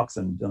some talks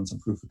and done some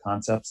proof of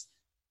concepts.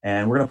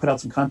 And we're going to put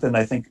out some content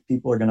I think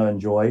people are going to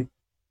enjoy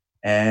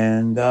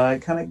and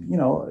kind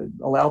of,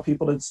 allow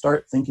people to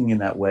start thinking in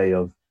that way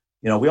of,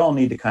 we all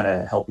need to kind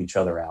of help each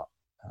other out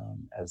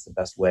as the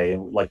best way.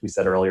 And like we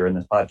said earlier in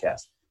this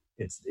podcast,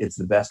 it's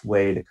the best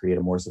way to create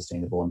a more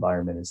sustainable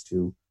environment is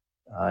to,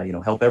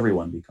 help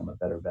everyone become a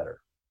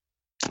better.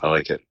 I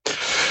like it.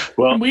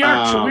 Well, we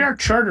are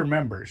charter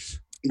members.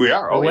 We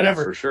are,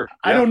 whatever. Yeah, for sure.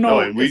 I don't know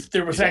if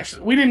there was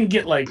actually. We didn't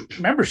get like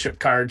membership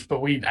cards,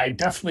 but I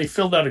definitely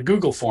filled out a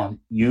Google form.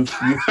 You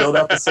filled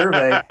out the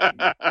survey.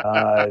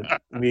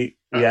 We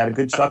had a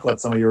good chuckle at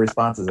some of your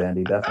responses,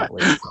 Andy.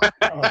 Definitely.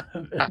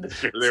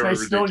 It's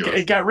nice to know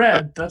it got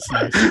read. That's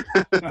nice.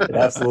 It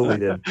absolutely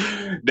did.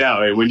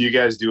 Now, when you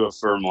guys do a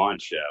firm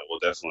launch, we'll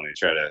definitely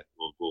try to.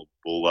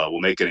 We'll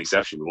make an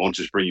exception. We won't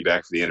just bring you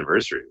back for the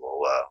anniversary.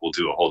 We'll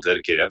do a whole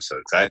dedicated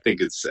episode because I think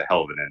it's a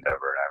hell of an endeavor,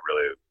 and I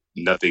really.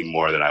 Nothing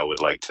more than I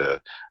would like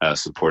to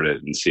support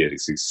it and see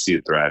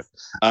it thrive.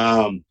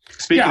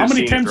 Speaking how of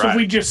many times have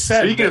we just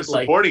said speaking of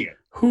supporting it?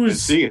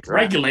 Who's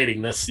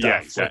regulating this stuff? Yeah,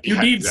 exactly. You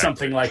need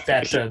something like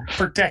that to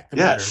protect the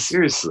bettors.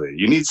 Seriously.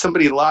 You need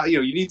somebody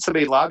you need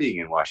somebody lobbying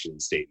in Washington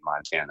State and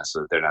Montana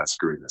so that they're not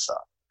screwing this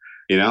up.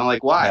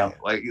 Why? Yeah.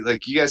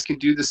 Like you guys can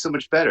do this so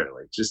much better.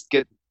 Like just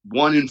get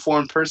one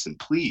informed person,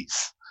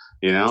 please.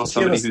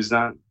 Somebody who's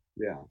not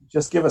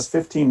Just give us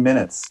 15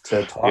 minutes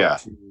to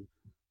talk to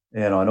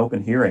an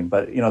open hearing,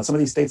 but some of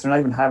these states are not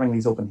even having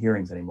these open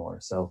hearings anymore.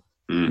 So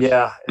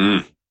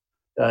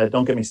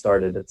don't get me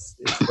started. It's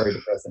very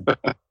depressing.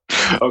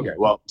 Okay.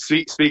 Well,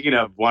 speaking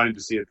of wanting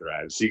to see it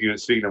thrive, speaking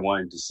of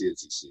wanting to see it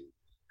succeed,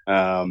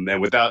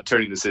 and without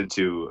turning this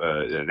into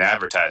an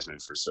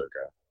advertisement for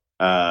Circa,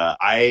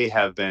 I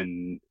have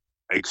been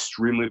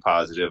extremely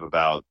positive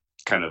about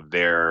kind of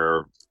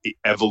their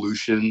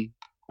evolution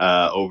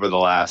over the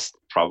last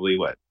probably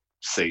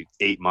say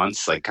 8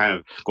 months, like kind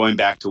of going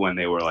back to when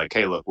they were like,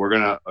 hey, look, we're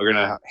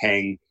gonna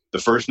hang the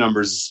first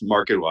numbers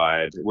market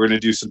wide. We're gonna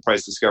do some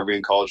price discovery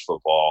in college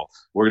football.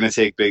 We're gonna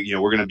take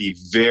we're gonna be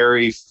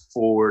very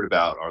forward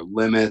about our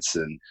limits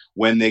and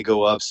when they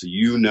go up, so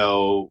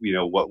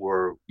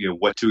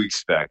what to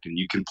expect, and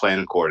you can plan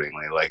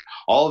accordingly. Like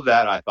all of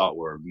that, I thought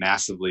were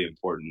massively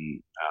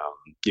important,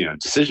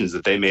 decisions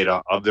that they made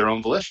of their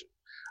own volition,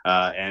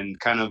 and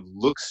kind of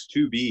looks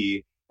to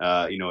be,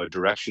 a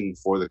direction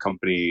for the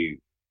company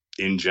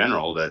in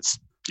general that's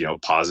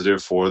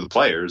positive for the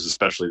players,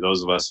 especially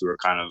those of us who are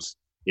kind of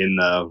in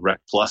the Rec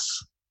Plus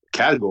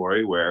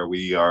category where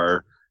we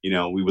are,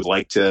 we would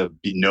like to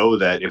know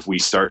that if we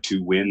start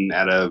to win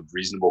at a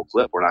reasonable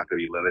clip, we're not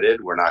going to be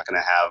limited. We're not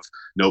going to have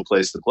no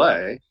place to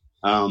play.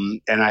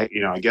 And I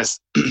guess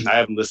I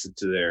haven't listened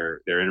to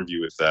their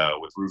interview with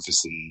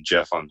Rufus and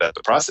Jeff on Bet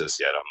the Process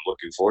yet. I'm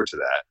looking forward to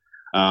that.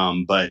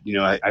 But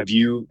have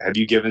you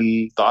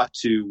given thought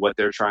to what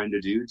they're trying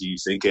to do? Do you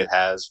think it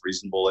has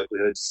reasonable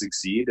likelihood to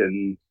succeed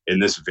in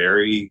this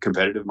very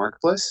competitive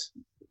marketplace?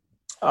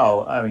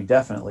 Oh, I mean,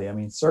 definitely. I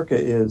mean, Circa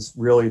is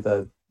really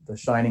the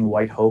shining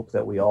white hope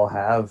that we all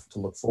have to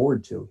look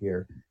forward to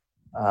here.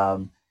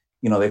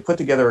 They put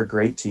together a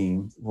great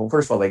team. Well,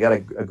 first of all, they got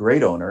a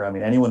great owner. I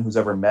mean, anyone who's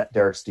ever met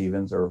Derek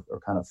Stevens or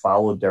kind of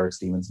followed Derek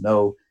Stevens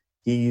know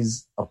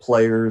he's a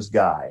player's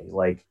guy.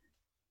 Like,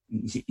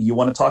 you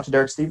want to talk to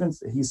Derek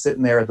Stevens? He's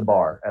sitting there at the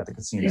bar at the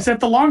casino. He's at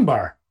the long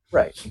bar.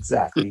 Right,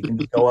 exactly. You can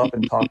just go up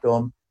and talk to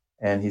him,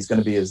 and he's going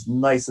to be as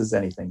nice as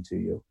anything to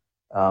you.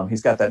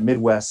 He's got that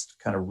Midwest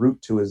kind of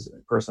root to his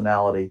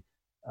personality.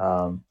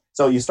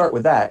 So you start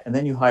with that, and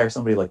then you hire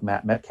somebody like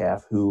Matt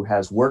Metcalf, who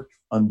has worked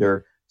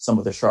under some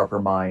of the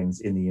sharper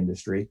minds in the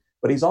industry.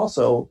 But he's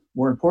also,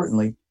 more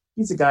importantly,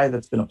 he's a guy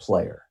that's been a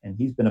player, and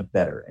he's been a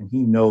bettor, and he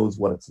knows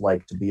what it's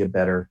like to be a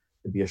bettor,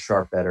 to be a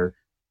sharp bettor.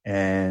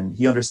 And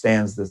he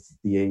understands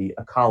the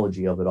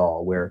ecology of it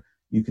all, where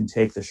you can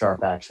take the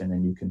sharp action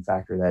and you can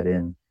factor that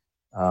in.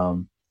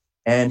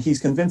 And he's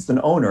convinced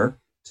an owner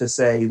to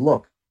say,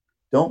 look,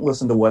 don't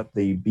listen to what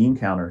the bean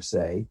counters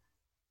say.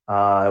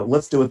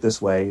 Let's do it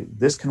this way.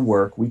 This can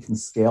work. We can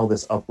scale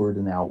this upward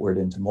and outward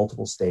into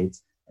multiple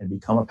states and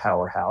become a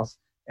powerhouse.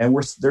 And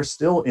they're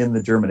still in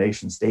the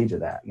germination stage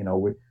of that.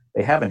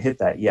 They haven't hit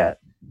that yet.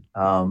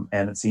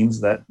 And it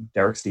seems that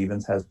Derek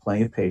Stevens has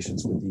plenty of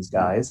patience with these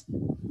guys.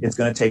 It's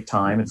going to take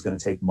time. It's going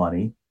to take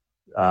money.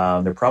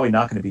 They're probably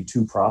not going to be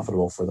too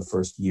profitable for the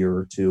first year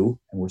or two,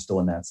 and we're still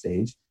in that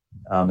stage.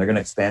 They're going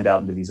to expand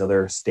out into these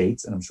other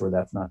states, and I'm sure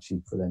that's not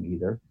cheap for them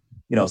either.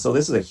 So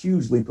this is a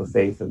huge leap of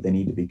faith that they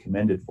need to be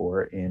commended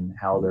for in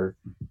how they're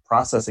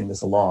processing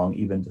this along,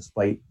 even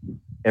despite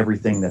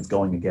everything that's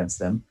going against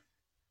them.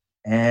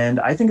 And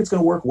I think it's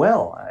going to work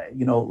well.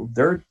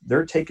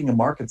 They're taking a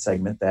market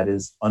segment that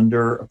is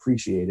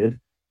underappreciated,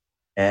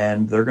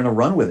 and they're going to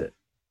run with it.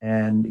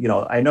 And,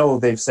 I know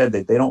they've said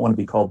that they don't want to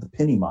be called the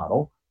penny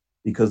model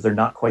because they're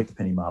not quite the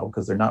penny model,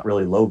 because they're not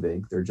really low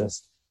vig.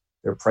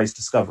 They're price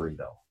discovery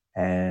though.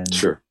 And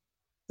sure,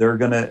 they're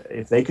going to,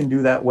 if they can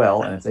do that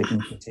well, and if they can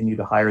continue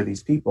to hire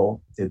these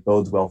people, it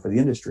bodes well for the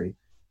industry.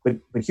 But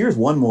here's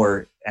one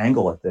more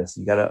angle at this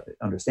you got to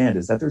understand,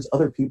 is that there's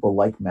other people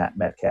like Matt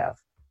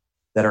Metcalf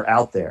that are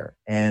out there.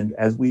 And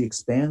as we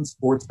expand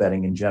sports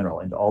betting in general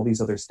into all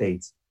these other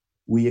states,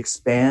 we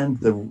expand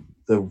the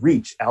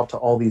reach out to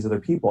all these other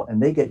people,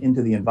 and they get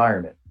into the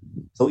environment.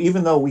 So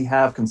even though we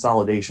have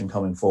consolidation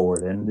coming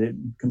forward,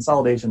 and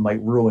consolidation might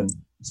ruin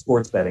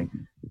sports betting,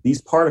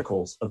 these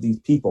particles of these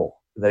people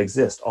that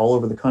exist all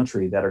over the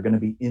country that are going to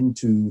be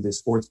into the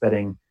sports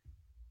betting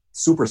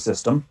super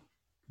system,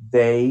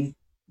 they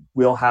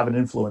will have an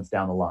influence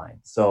down the line.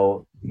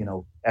 So,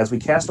 as we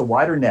cast a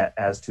wider net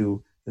as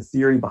to the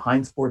theory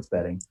behind sports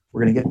betting,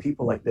 we're going to get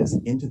people like this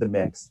into the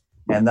mix,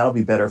 and that'll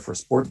be better for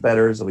sports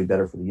bettors. It'll be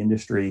better for the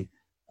industry.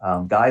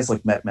 Guys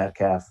like Matt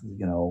Metcalf,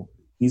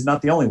 he's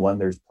not the only one.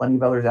 There's plenty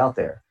of others out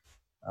there.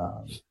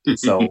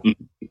 So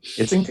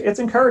it's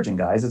encouraging,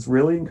 guys. It's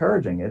really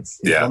encouraging. It's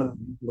one of the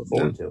things to look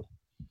forward to.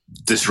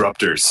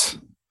 Disruptors.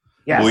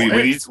 Yeah,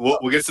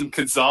 we'll get some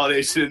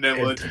consolidation, and then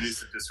we'll introduce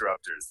some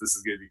disruptors. This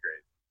is going to be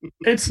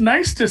great. It's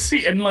nice to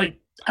see, and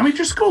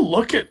just go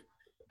look at.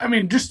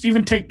 Just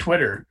even take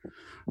Twitter.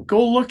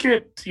 Go look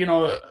at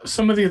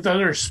some of the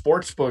other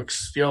sports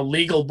books,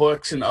 legal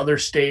books in other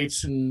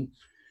states and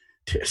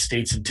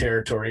states and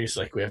territories.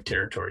 Like we have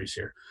territories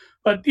here.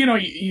 But,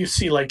 you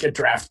see like a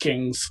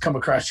DraftKings come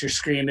across your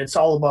screen. It's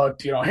all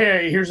about,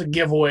 hey, here's a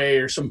giveaway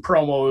or some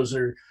promos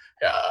or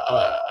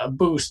a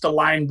boost, a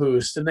line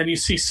boost. And then you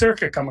see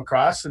Circa come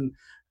across, and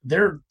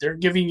they're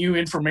giving you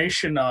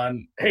information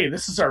on, hey,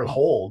 this is our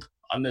hold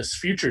on this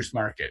futures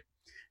market.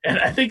 And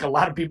I think a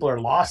lot of people are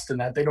lost in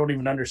that. They don't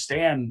even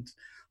understand,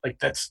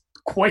 that's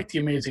quite the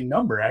amazing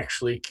number,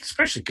 actually,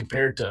 especially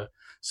compared to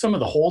some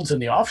of the holds in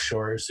the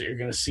offshores that you're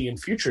going to see in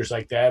futures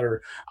like that,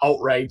 or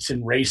outrights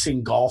in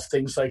racing, golf,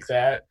 things like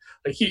that.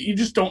 You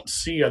just don't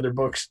see other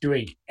books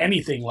doing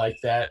anything like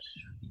that.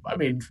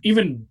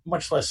 Even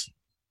much less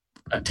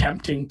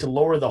attempting to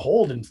lower the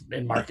hold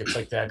in markets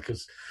like that,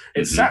 because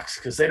it sucks,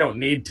 because they don't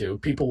need to.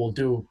 People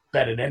will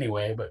bet it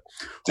anyway, but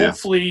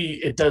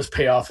hopefully it does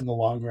pay off in the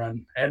long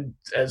run. And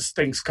as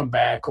things come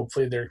back,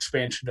 hopefully their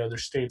expansion to other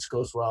states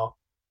goes well.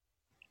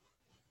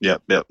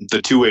 Yep.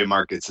 The two-way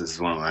markets is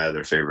one of my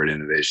other favorite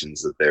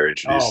innovations that they're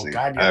introducing. Oh,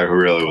 God, yeah. I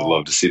really would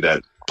love to see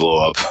that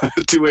blow up.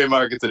 Two-way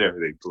markets and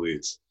everything,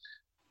 please.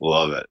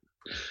 Love it.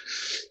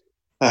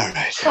 All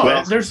right.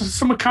 Well, there's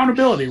some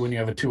accountability when you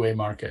have a two-way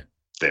market.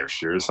 There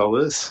sure as hell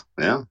is.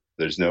 Yeah.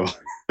 There's no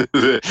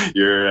okay.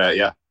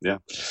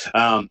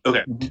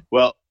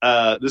 Well,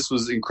 this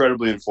was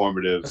incredibly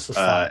informative.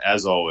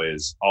 As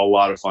always, a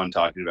lot of fun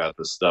talking about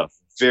this stuff.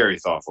 Very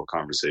thoughtful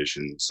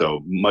conversation.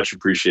 So much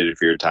appreciated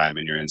for your time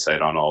and your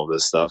insight on all of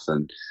this stuff.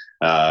 And,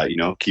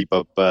 keep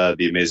up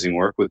the amazing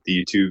work with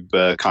the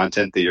YouTube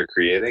content that you're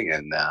creating.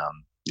 And,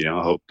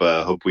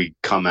 hope we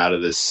come out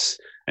of this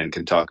and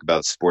can talk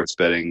about sports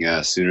betting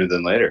sooner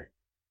than later.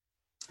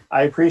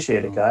 I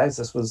appreciate it, guys.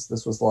 This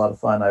was a lot of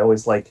fun. I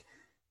always like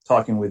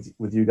talking with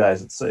you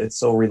guys. It's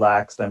so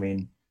relaxed.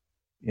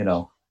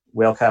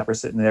 Whale Capper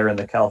sitting there in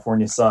the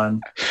California sun,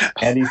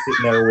 and he's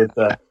sitting there with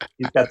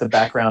he's got the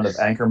background of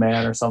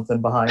Anchorman or something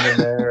behind him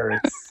there.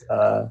 It's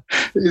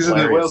he's in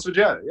the whale's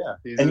vagina.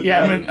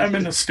 Yeah, I'm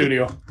in the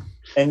studio.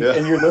 And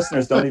your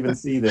listeners don't even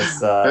see this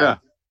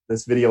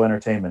this video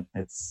entertainment.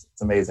 It's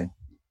amazing.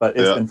 But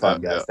it's been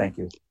fun, guys. Thank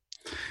you.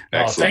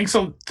 Thanks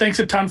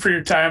a ton for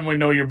your time. We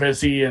know you're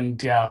busy,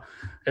 and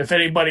if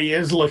anybody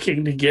is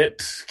looking to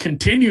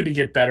continue to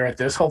get better at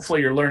this,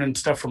 hopefully you're learning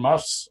stuff from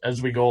us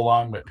as we go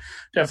along. But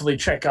definitely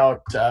check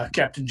out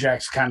Captain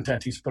Jack's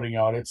content he's putting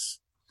out. It's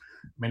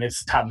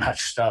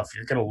top-notch stuff.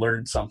 You're going to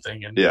learn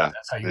something, and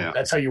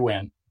that's how you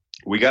win.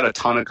 We got a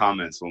ton of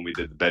comments when we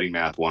did the Betting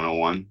Math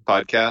 101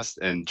 podcast,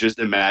 and just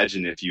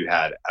imagine if you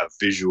had a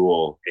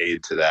visual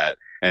aid to that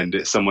and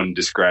someone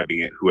describing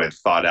it who had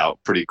thought out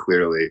pretty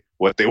clearly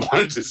what they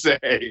wanted to say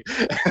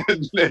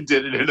and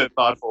did it in a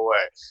thoughtful way.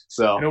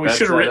 So we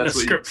should have written a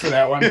script for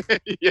that one.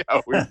 Yeah,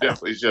 we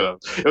definitely should have.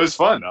 It was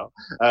fun though.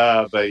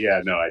 I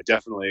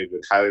definitely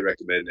would highly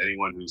recommend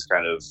anyone who's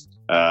kind of,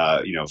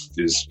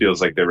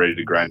 feels like they're ready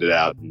to grind it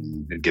out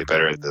and get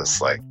better at this,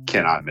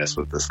 cannot miss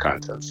with this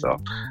content. So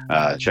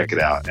check it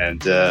out.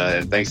 And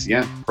thanks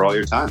again for all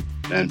your time,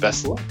 and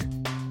best of luck.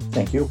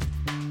 Thank you.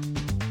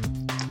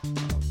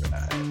 All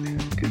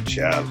right. Good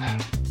job.